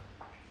Winter.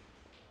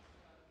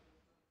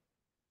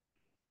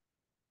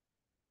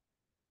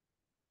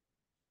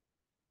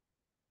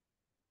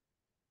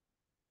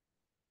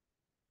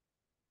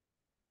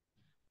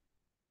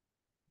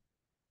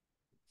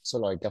 So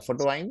Leute,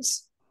 Foto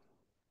 1.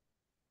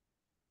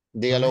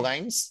 Dialog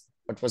 1.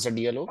 What was the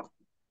dialogue?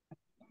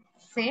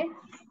 Say.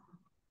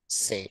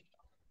 Say.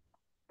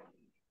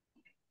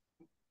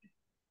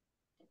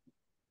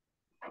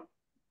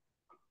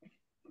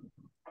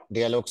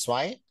 Dialog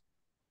 2.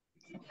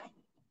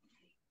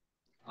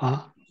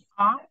 A.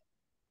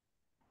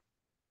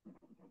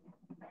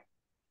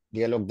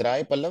 Dialog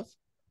 3, Pallav.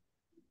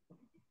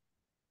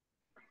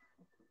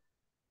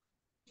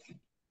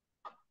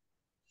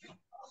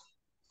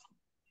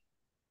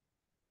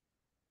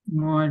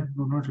 No, I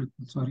do not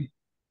recall. Sorry.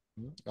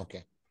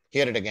 Okay.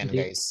 Hear it again, D.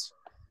 guys.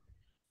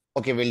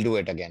 Okay, we'll do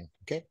it again.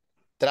 Okay.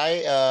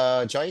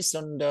 Try Joyce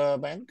on the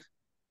bank.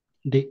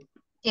 D.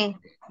 A.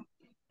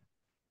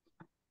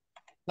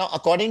 Now,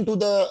 according to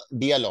the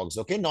dialogues,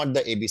 okay, not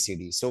the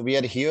ABCD. So we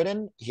are here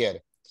and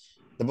here.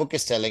 The book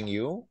is telling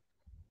you,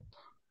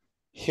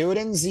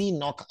 hören Sie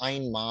noch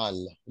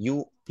einmal.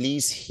 You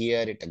please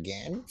hear it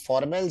again.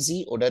 Formel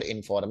Sie oder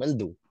informel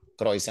du.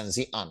 Kreuzen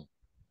Sie an.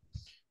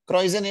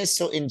 Kreuzen is,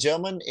 so in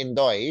German, in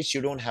Deutsch,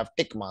 you don't have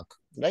tick mark,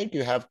 right?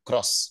 You have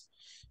cross.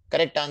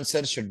 Correct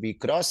answer should be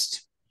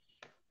crossed.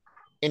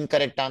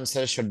 Incorrect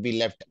answer should be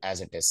left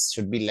as it is,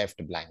 should be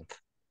left blank.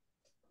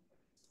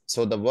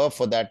 So the verb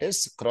for that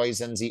is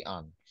kreuzen Sie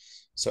an.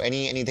 So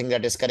anything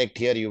that is correct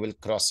here, you will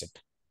cross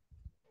it.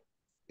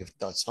 If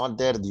that's not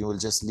there, you will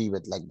just leave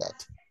it like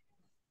that.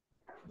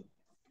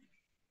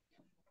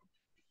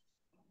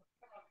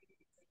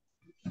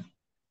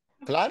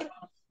 Klar?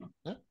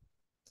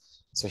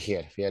 So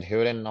here, we are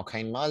hören noch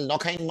einmal.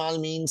 Noch einmal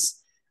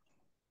means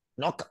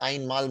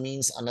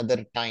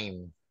another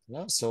time.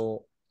 No?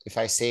 So if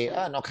I say,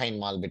 noch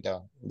einmal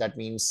bitte, that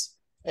means,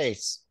 hey,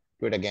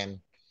 do it again.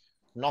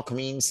 Noch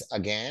means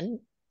again.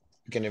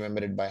 You can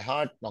remember it by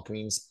heart. Noch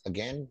means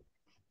again.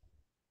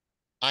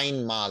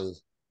 Einmal.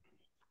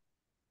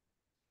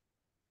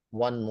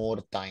 One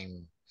more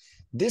time.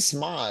 This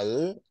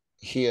mal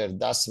here,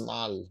 das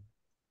mal,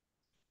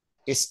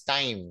 is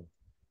time.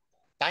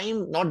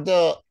 Time, not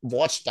the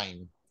watch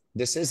time.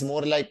 This is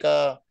more like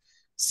a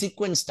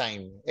sequence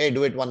time. Hey,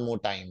 do it one more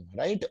time,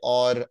 right?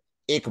 Or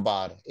ek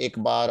bar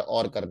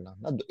or karna.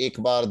 Ek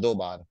bar, do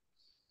bar.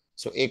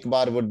 So ek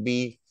bar would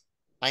be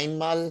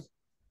einmal,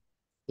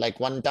 like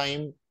one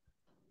time,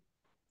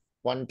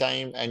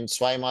 and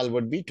zweimal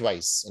would be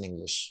twice in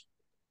English.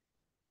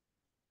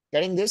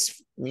 Getting this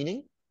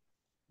meaning?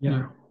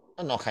 Yeah.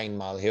 Noch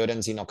einmal,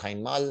 hören Sie noch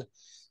einmal.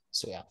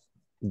 So yeah,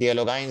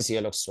 Dialog 1,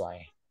 Dialog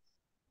 2.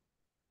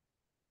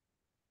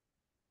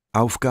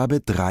 Aufgabe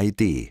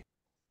 3D.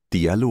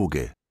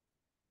 Dialoge.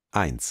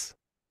 1.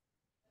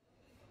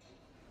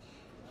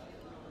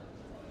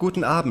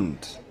 Guten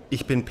Abend,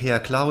 ich bin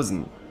Per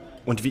Clausen.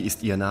 Und wie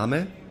ist Ihr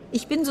Name?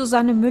 Ich bin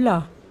Susanne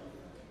Müller.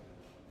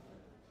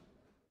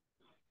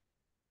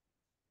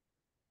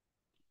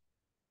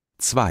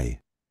 2.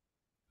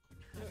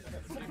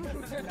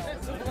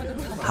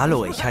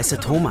 Hallo, ich heiße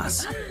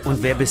Thomas.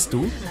 Und wer bist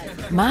du?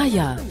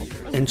 Maja.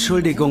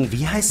 Entschuldigung,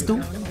 wie heißt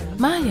du?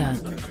 Maja.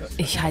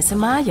 Ich heiße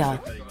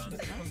Maja.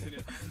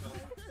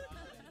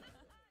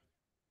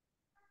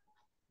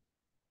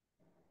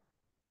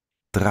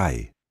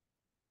 3.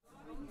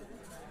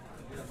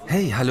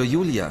 Hey, hallo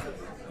Julia.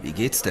 Wie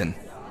geht's denn?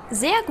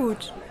 Sehr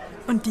gut.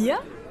 Und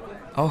dir?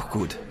 Auch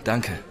gut,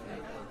 danke.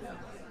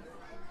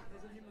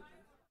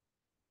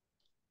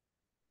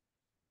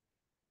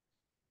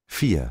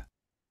 4.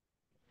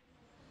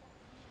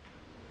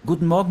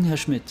 Guten Morgen, Herr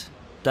Schmidt.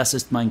 Das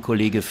ist mein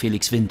Kollege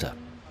Felix Winter.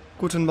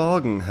 Guten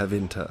Morgen, Herr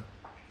Winter.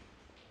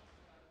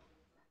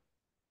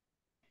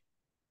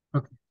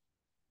 Okay.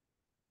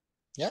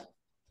 Ja?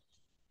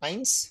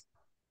 Eins.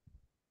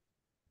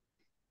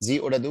 Sie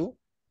oder du?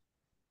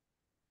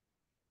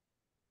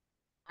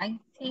 I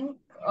think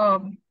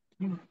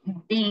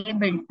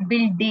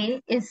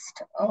day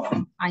ist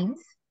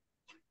eins.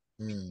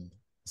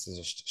 Das ist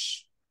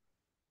richtig.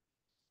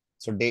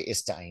 So, day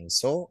ist eins.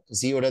 So,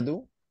 sie oder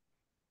du?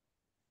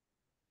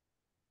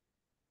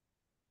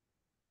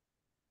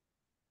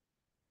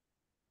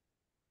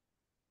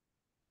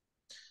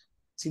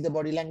 See the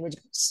body language,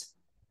 guys?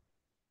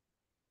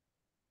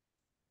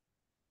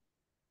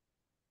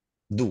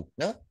 Du,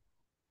 ne?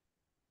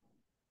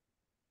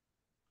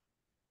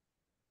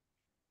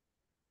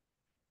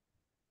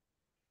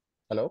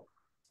 Hello?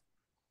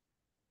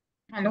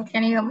 Hello,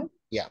 can you hear me?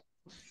 Yeah.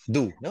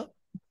 Do, no?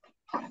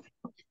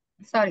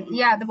 Sorry.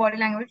 Yeah, the body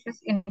language is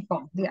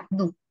informed. Yeah,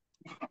 do.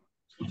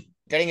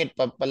 Getting it,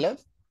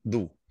 Pallav?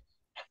 Do.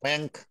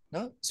 Mayank,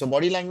 no? So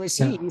body language,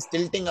 see, he's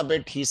tilting a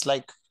bit. He's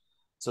like,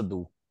 so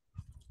do.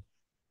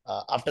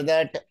 After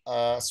that,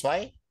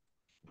 Swai?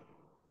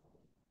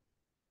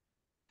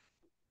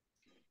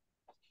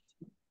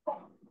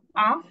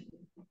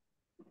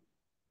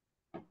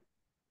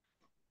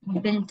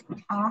 Built.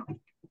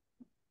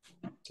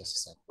 Just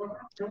a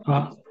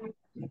second.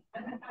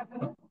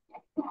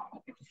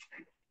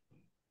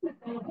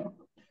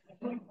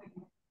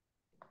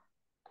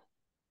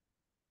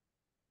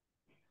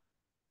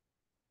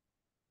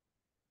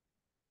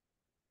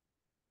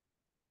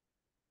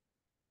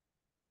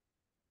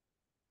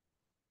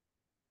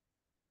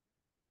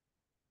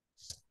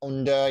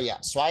 Und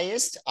ja, zwei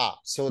ist A.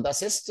 So,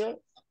 das ist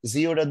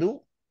sie oder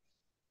du?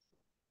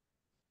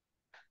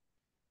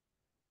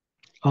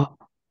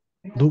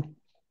 Du.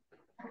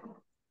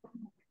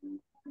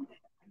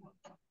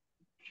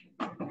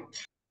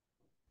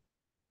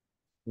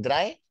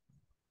 Drei?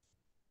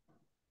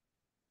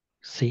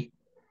 Sie.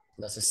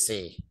 Das ist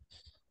C.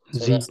 So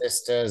Sie. das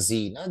ist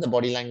sie. No? The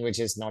body language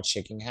is not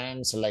shaking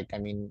hands. So like, I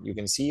mean, you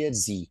can see it,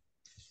 sie.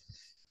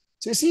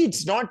 So you see,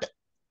 it's not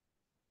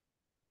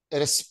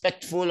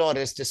respectful or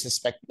is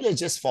disrespectful. It's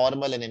just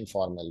formal and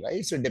informal,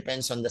 right? So it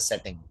depends on the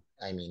setting,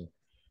 I mean,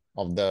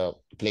 of the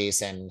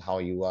place and how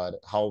you are,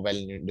 how well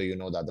do you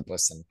know the other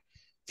person.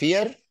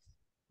 Fear?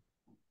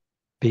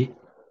 B.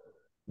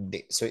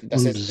 D. So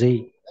das ist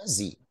Sie.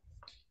 sie.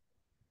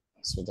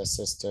 So das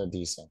ist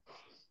diese.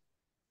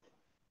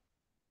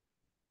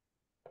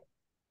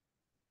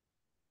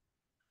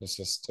 Das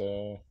ist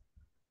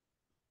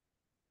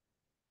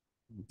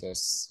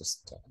das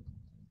ist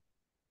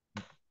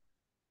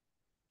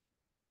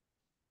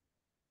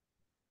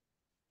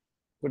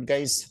good,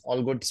 guys.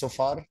 All good so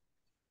far?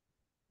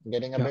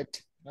 Getting a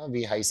bit? No,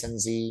 we heißen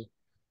sie.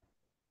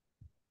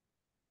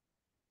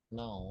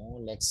 Now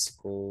let's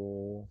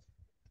go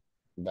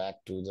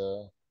back to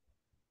the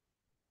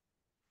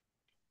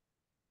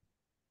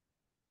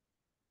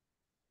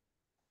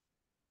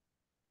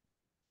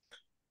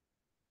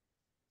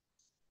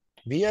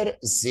wir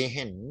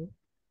sehen,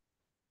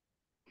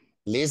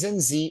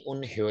 lesen Sie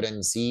und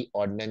hören Sie,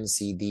 ordnen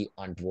Sie die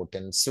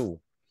Antworten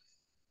zu.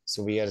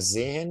 So wir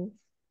sehen,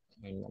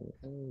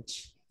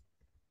 Moment,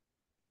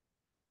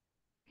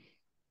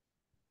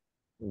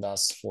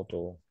 das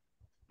Foto.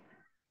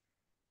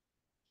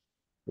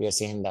 Wir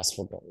sehen das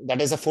Foto.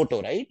 That is a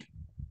photo, right?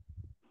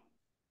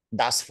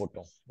 Das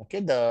Foto.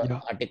 Okay, the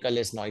article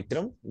is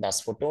Neutrum.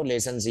 Das Foto.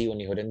 Lesen Sie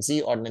und hören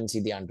Sie, ordnen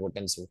Sie die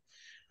Antworten zu.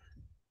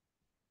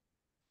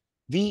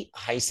 Wie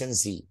heißen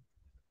Sie?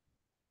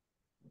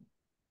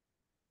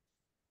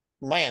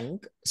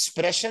 Mayank,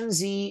 sprechen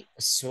Sie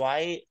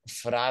zwei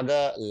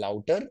Fragen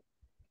lauter?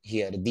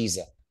 Hier,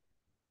 diese.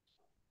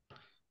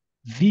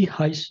 Wie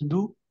heißt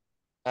du?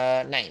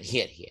 Nein,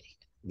 hier.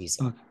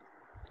 Diese. Okay.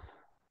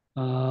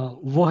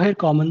 Woher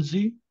kommen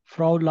Sie,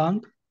 Frau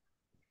Lang?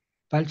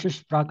 Welche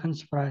Sprachen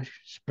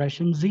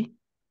sprechen Sie?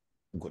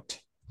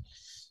 Gut.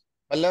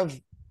 Pallav,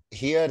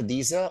 hier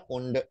diese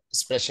und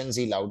sprechen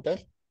Sie lauter.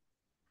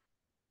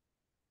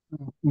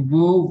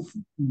 Wo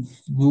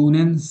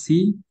wohnen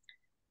Sie?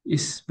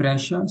 Ich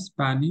spreche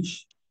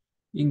Spanisch,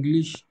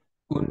 Englisch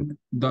und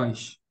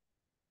Deutsch.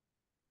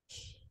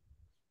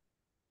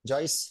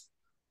 Joyce?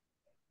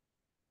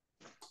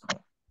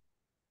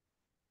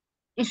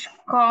 Ich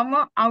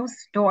komme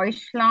aus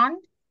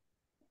Deutschland.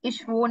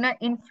 Ich wohne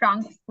in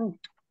Frankfurt.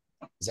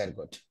 Sehr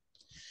gut.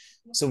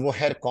 So,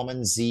 woher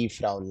kommen Sie,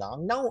 Frau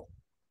Lang? Now,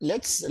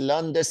 let's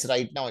learn this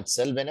right now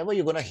itself. Whenever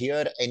you're going to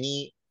hear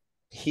any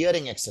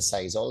hearing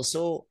exercise,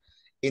 also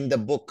in the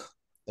book,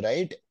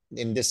 right?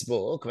 In this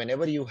book,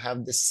 whenever you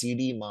have the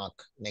CD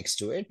mark next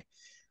to it,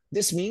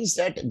 this means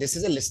that this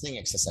is a listening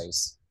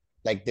exercise.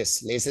 Like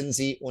this, lesen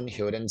Sie und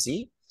hören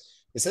Sie.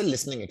 This is a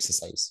listening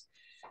exercise.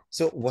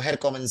 So, woher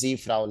kommen Sie,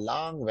 Frau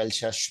Lang?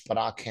 Welche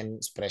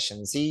Sprachen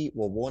sprechen Sie?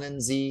 Wo wohnen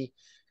Sie?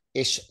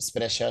 Ich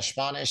spreche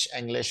Spanisch,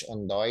 Englisch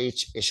und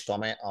Deutsch. Ich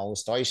komme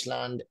aus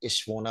Deutschland.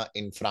 Ich wohne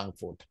in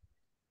Frankfurt.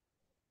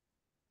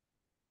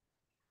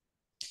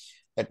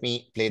 Let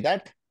me play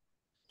that.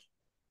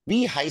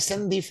 Wie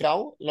heißen die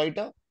Frau,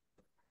 Leute?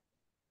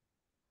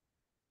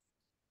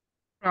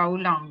 Frau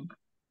Lang.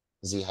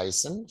 Sie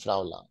heißen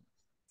Frau Lang.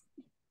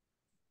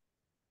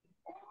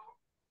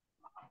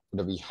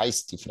 Oder wie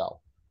heißt die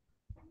Frau?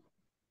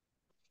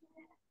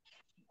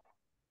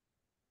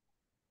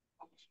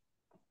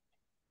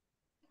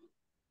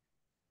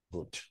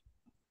 Gut.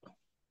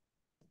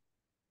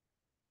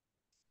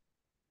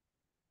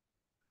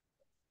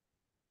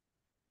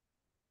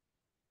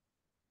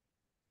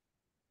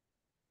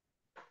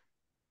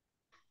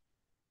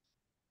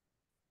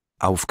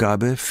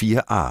 Aufgabe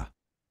 4a.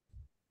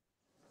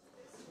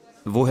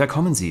 Woher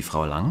kommen Sie,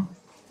 Frau Lang?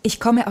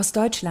 Ich komme aus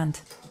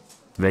Deutschland.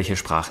 Welche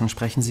Sprachen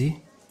sprechen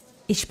Sie?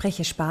 Ich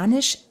spreche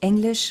Spanisch,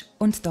 Englisch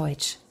und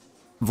Deutsch.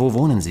 Wo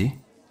wohnen Sie?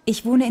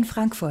 Ich wohne in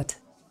Frankfurt.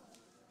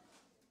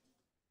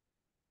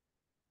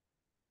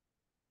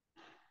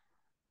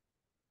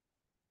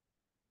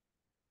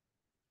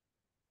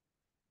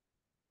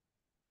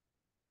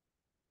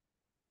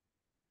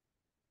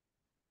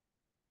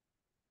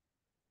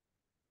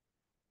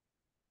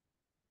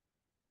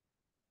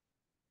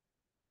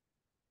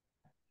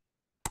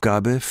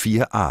 Aufgabe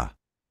 4a.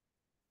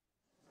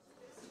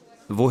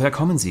 Woher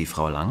kommen Sie,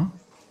 Frau Lang?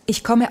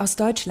 Ich komme aus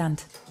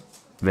Deutschland.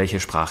 Welche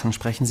Sprachen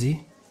sprechen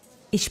Sie?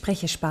 Ich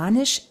spreche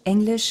Spanisch,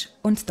 Englisch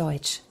und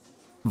Deutsch.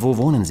 Wo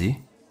wohnen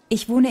Sie?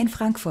 Ich wohne in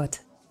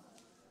Frankfurt.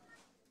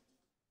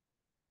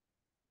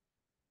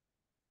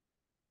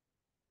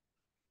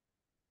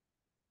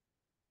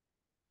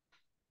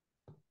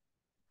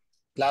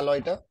 Klar,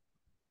 Leute?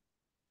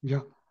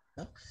 Ja.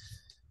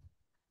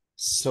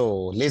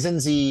 So, lesen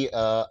Sie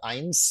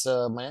eins,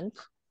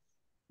 Mayank,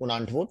 und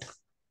Antwort.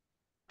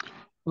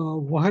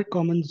 Woher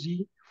kommen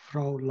Sie,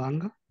 Frau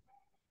Lange?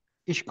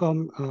 Ich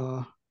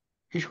komme,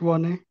 ich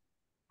wohne,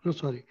 oh,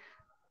 sorry,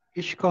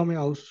 ich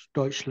komme aus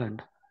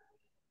Deutschland.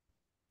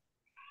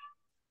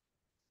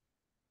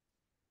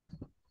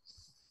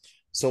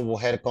 So,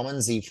 woher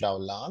kommen Sie, Frau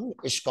Lang?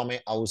 Ich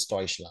komme aus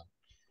Deutschland.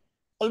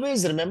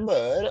 Always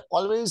remember,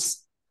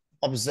 always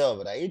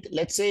observe, right?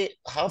 Let's say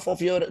half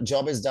of your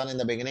job is done in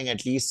the beginning,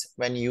 at least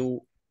when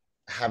you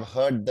have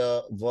heard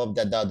the verb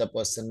that the other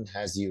person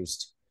has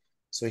used.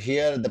 So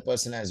here the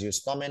person has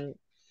used common.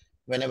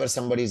 Whenever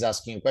somebody is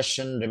asking a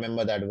question,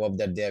 remember that verb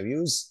that they have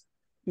used.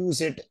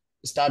 Use it.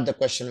 Start the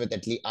question with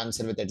at least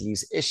answer with at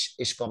least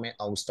ich komme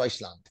aus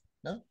Deutschland.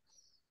 No?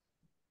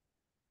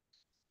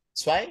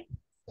 Zwei,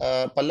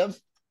 Pallav.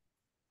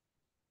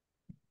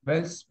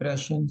 Well,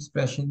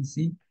 sprechen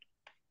Sie.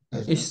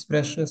 Ich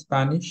spreche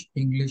Spanisch,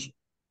 Englisch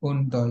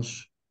und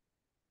Deutsch.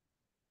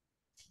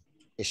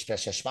 Ich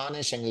spreche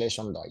Spanisch, Englisch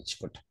und Deutsch.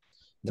 Gut.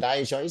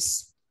 Drei,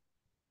 Joyce.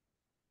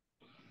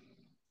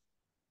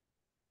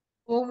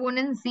 Wo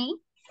wohnen Sie?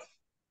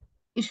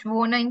 Ich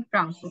wohne in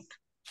Frankfurt.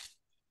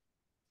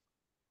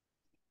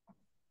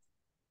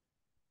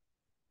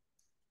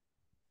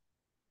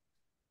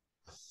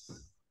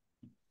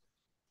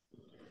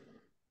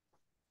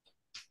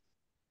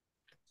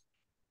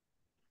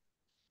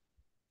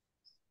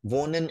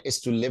 Wohnen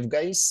is to live,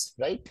 guys,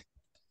 right?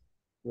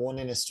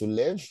 Wohnen is to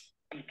live.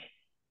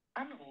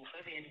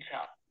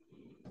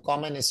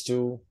 Kommen is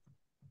to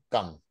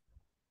come.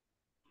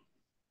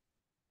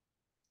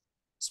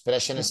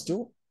 Sprechen is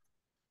to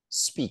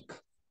speak.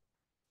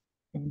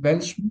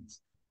 Welch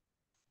means?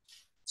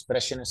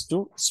 Sprechen is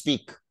to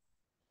speak.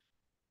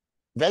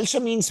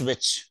 Welche means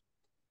which.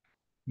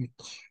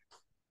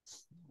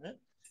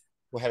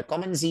 Woher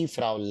kommen Sie,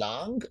 Frau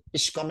Lang?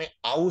 Ich komme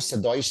aus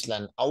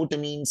Deutschland. Out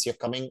means you're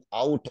coming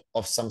out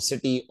of some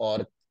city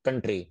or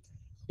country.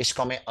 Ich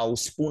komme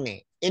aus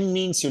Pune. In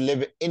means you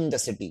live in the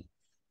city.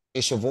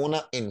 Ich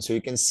wohne in. So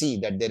you can see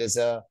that there is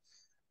a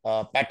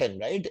pattern,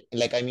 right?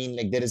 Like, I mean,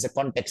 like there is a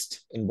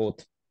context in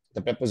both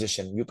the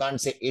preposition. You can't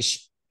say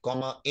ich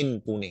komme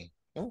in Pune.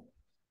 No?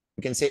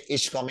 You can say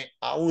ich komme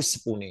aus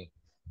Pune.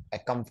 I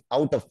come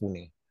out of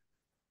Pune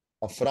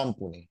or from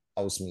Pune.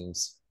 Aus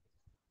means.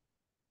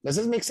 Does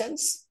this make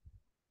sense?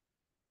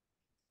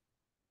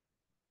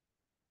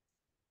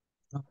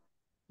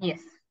 Yes.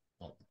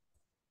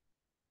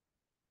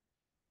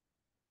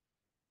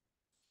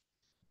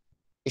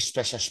 Ich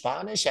spreche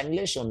Spanisch,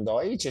 Englisch und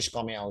Deutsch. Ich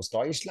komme aus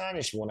Deutschland.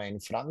 Ich wohne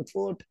in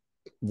Frankfurt.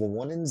 Wo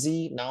wohnen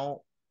Sie?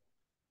 Now,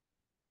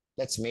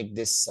 let's make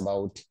this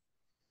about,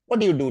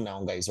 what do you do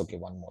now, guys? Okay,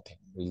 one more thing.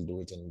 We'll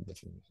do it in a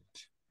different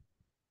minute.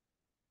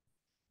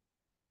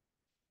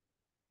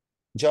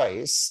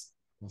 Joyce,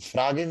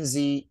 fragen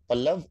Sie,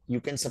 Pallav, you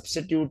can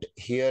substitute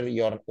here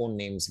your own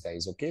names,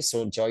 guys, okay?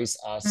 So Joyce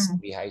asks,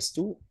 wie heißt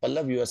du?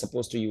 Pallav, you are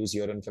supposed to use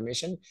your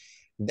information.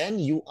 Then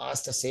you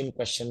ask the same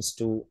questions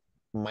to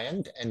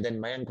Mayank, and then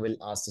Mayank will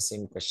ask the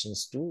same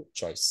questions to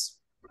Joyce.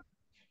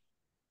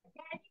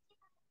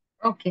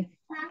 Okay.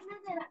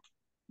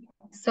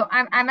 So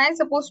am I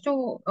supposed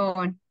to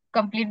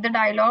complete the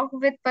dialogue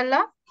with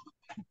Pallav?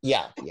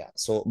 Yeah.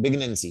 So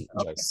beginnen Sie,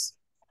 Joyce.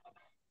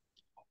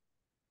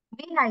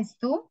 Wie heißt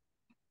du?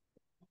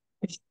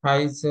 Ich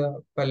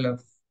heiße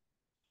Pallav.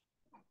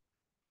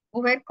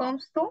 Woher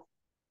kommst du?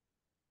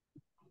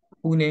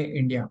 Pune,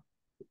 India.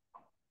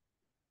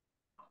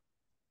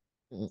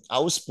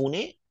 Aus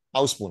Pune?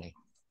 Aus Pune.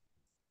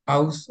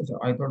 Aus,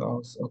 I thought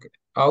aus. Okay.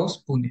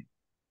 Aus Pune.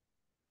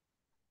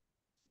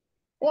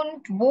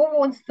 Und wo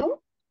wohnst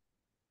du?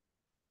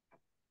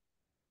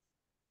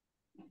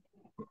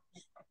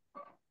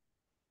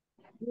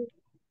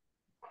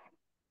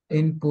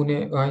 In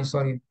Pune.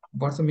 Sorry.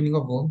 What's the meaning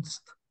of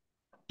wohnst?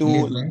 To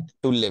Live, right?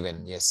 to live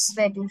in, yes.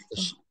 Where do you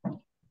stay? Ish.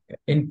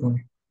 In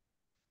Pune.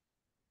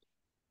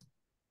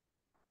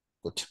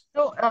 Good.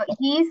 So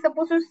he is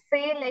supposed to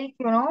say like,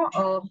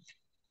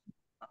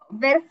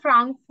 where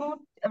Frankfurt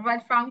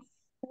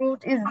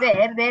is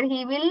there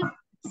he will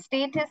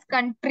state his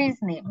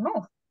country's name,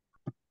 no?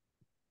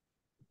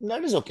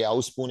 That is okay.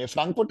 Aus Pune.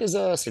 Frankfurt is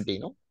a city,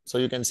 no? So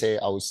you can say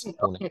Aus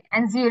Pune. Okay.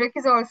 And Zurich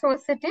is also a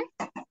city?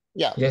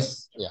 Yeah.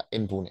 Yes. Yeah,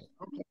 in Pune.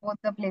 Okay. Both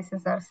the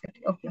places are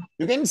city. Okay.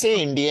 You can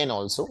say Indian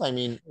also. I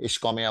mean, Ich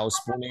komme aus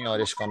Pune or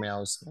Ich komme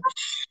aus. No?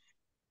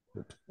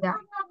 Good. Yeah.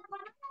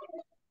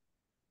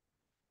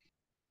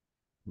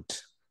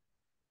 Good.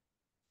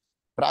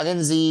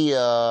 Fragen Sie,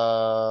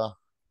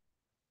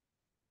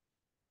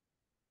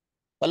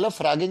 Pallav,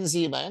 fragen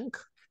Sie Bank?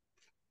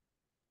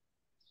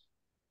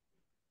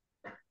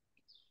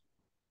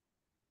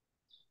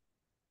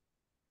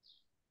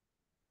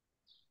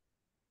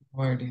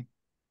 No idea.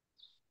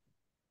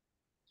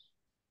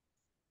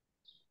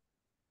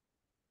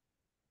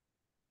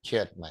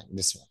 Here, man.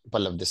 This one.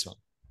 Pallav, this one.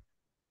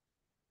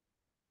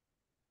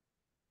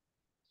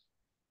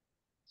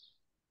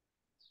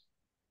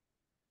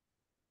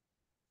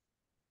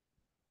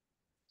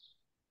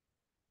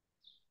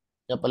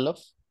 Yeah, Pallav?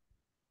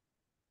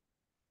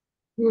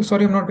 Oh,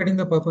 sorry, I'm not getting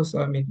the purpose.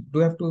 I mean, do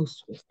you have to?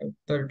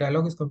 The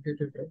dialogue is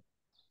completed,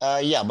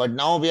 right? Yeah, but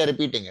now we are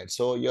repeating it.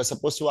 So you're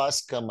supposed to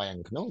ask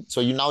Mayank, no? So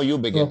you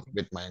begin Okay.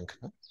 with Mayank.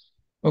 No?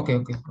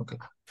 Okay.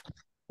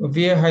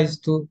 Wie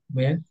heißt du,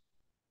 Mayank?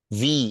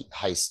 Wie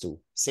heißt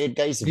du? Say it,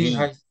 guys. Wie Wie.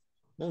 heißt,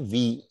 No?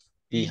 Wie.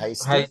 Wie wie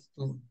heißt du? heißt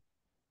du?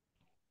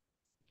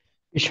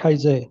 Ich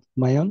heiße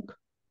Mayank.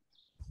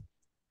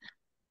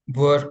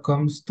 Woher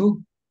kommst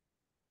du?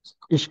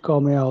 Ich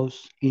komme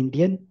aus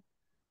Indien.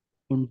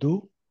 Und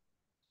du?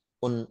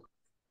 Und,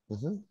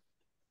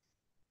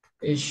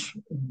 Ich.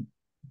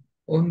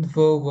 Und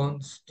wo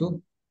wohnst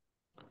du?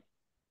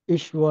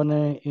 Ich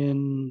wohne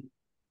in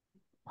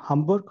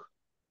Hamburg.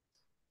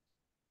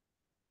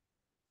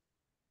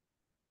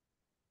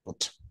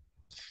 Gut.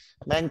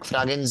 Mayank,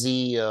 fragen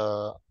Sie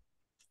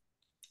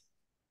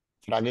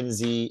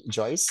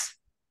Joyce.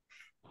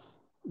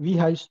 Wie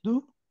heißt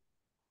du?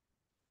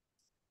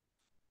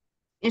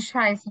 Ich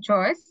heiße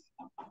Joyce.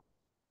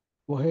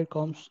 Woher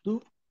kommst du?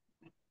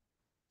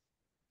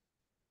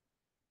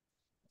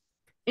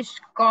 Ich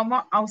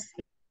komme aus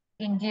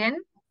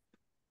Indien.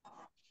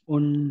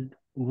 Und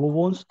wo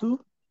wohnst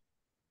du?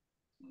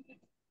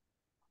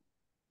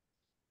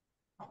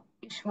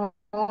 Ich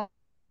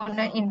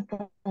wohne in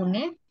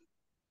Pune.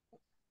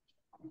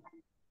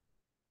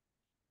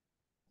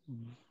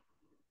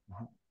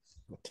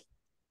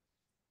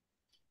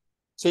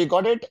 So you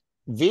got it?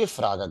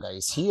 W-Frage,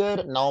 guys.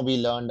 Here now we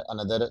learned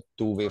another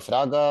two-way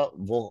Frage.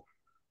 Wo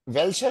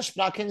Welche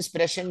Sprachen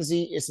sprechen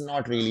Sie is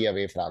not really a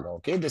W-Frage.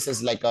 Okay, this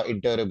is like a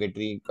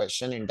interrogative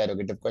question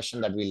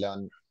that we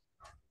learn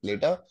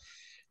later.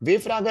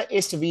 W-Frage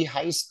ist wie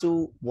heißt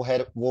du,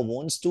 woher, wo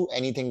wohnst du,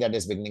 anything that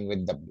is beginning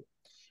with W.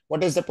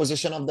 What is the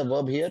position of the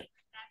verb here,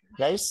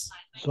 guys?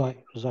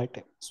 Zwei.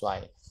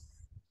 Zwei.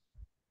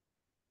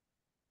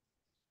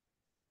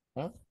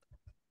 Huh?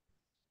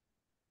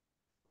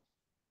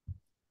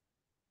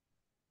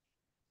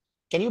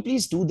 Can you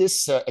please do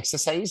this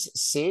exercise,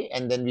 say,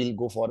 and then we'll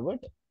go forward?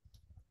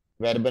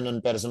 Verben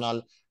und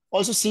Personal.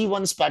 Also see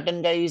one's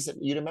pattern, guys.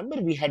 You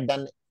remember we had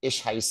done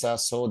ich heiße.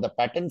 So the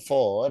pattern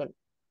for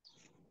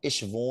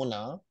ich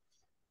wohne,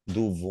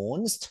 du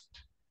wohnst,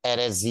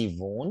 sie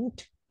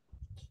wohnt.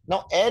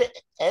 Now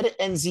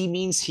and sie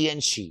means he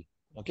and she.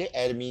 Okay,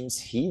 means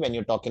he when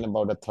you're talking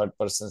about a third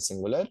person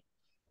singular.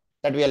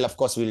 That of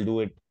course, we'll do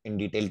it in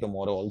detail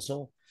tomorrow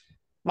also.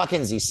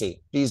 Mackenzie,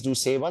 say. Please do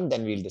say one,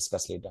 then we'll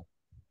discuss later.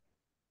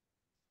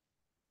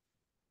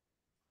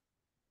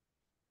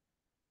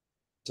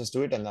 Just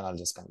do it and then I'll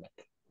just come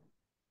back.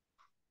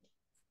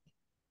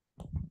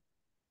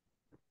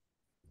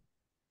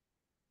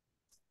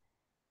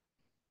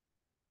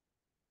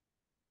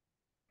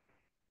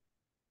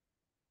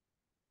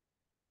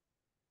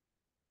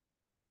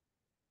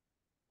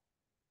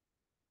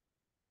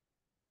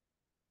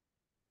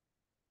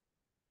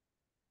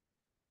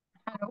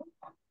 Hello.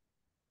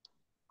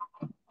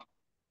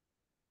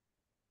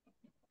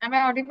 Am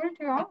I audible to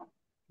you all?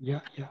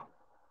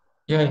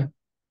 Yeah.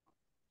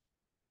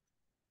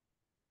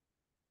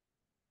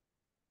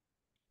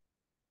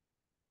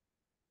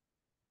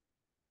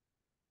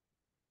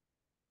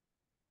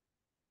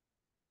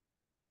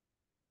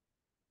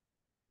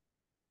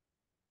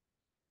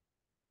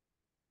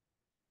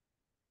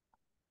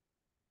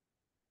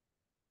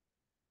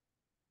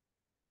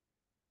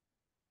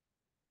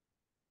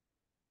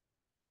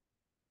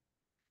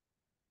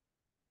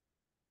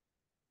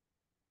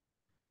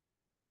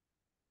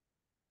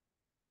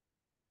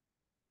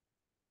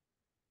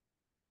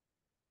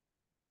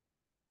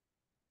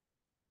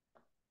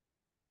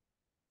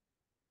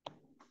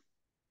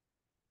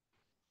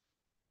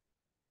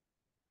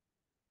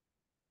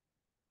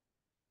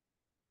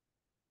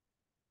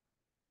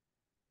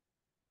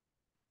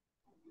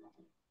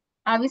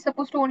 Are we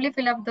supposed to only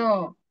fill up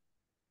the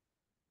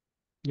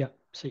Yeah,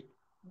 see.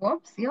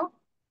 verbs here?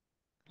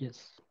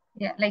 Yes.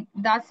 Yeah, like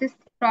das ist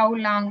Frau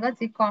Lange,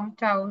 sie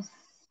kommt aus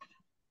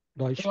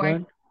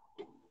Deutschland.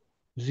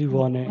 Sie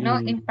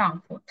wohnen in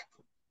Frankfurt.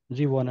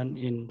 Sie wohnen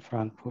in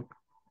Frankfurt.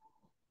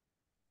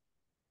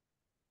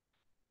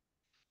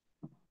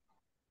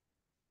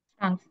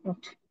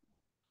 Frankfurt.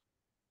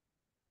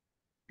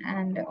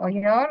 And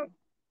here,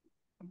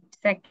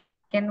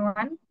 second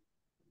one.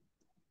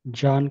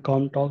 Jan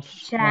kommt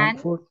aus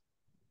Frankfurt.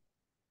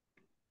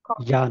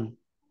 Jan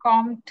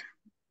kommt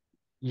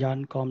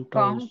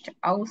aus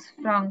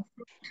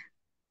Frankfurt.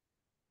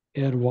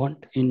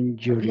 Wohnt in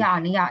Zürich.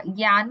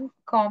 Jan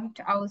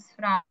kommt aus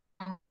Frankfurt.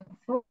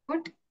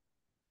 Wohnt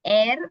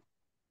in Zürich.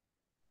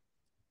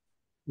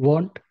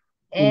 Wohnt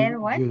in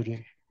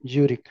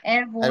Zürich.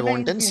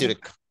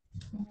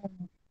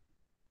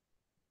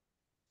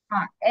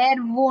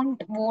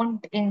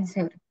 Wohnt in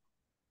Zürich.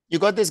 You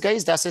got this,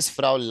 guys? Das ist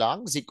Frau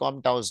Lang. Sie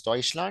kommt aus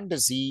Deutschland.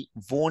 Sie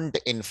wohnt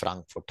in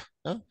Frankfurt.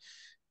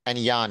 And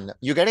Jan.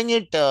 You getting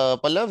it,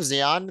 Pallav?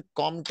 Jan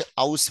kommt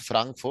aus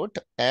Frankfurt.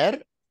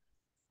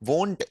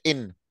 Wohnt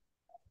in.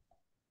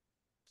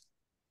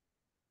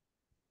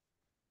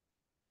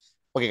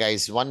 Okay,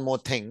 guys, one more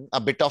thing. A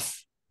bit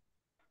of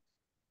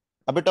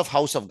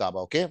House of Gaba,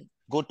 okay?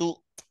 Go to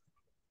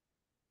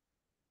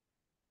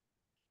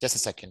just a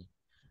second.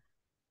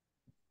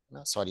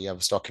 No, sorry, I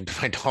was talking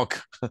to my dog.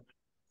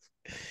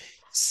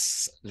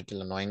 It's a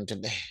little annoying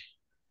today.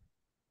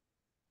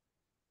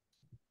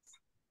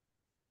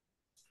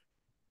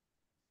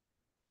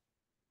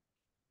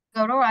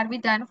 Gaurav, are we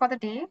done for the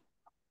day?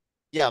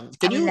 Yeah,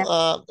 can you,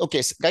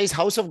 okay, guys,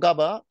 House of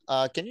Gaba,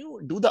 can you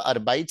do the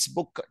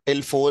Arbeitsbook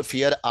till 4,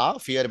 Fear A,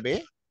 Fear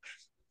B?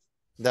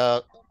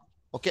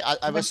 Okay,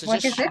 I was just,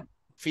 what is it?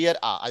 Fear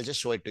A, I'll just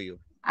show it to you.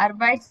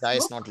 Arbeitsbook?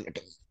 Guys, not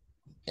letting.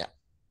 Yeah.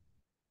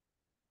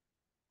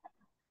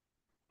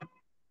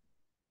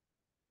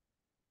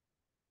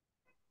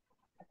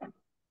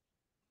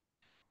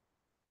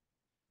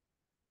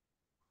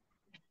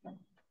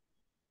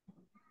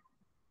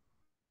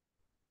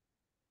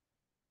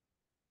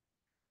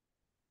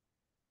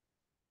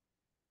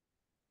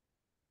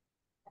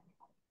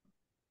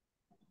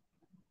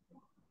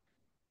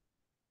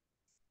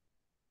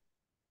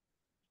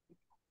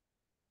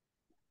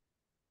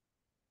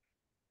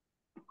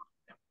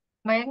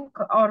 Mayank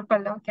or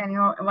Pallav, can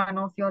one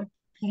of you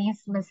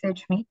please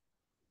message me?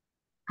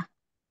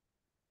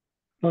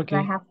 Okay.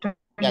 I have to.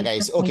 Yeah,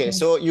 guys. Okay,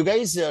 so you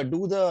guys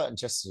do the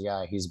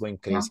he's going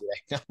crazy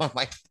right now.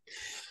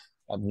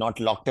 I've not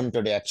locked him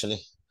today,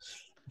 actually.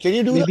 Can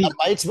you do the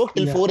Arbeitsbook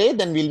till 4A?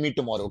 Then we'll meet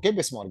tomorrow. Okay,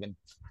 bis morgen.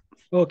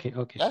 Okay.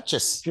 Yeah,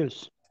 cheers.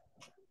 Cheers.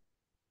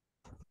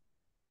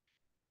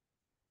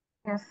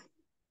 Yes.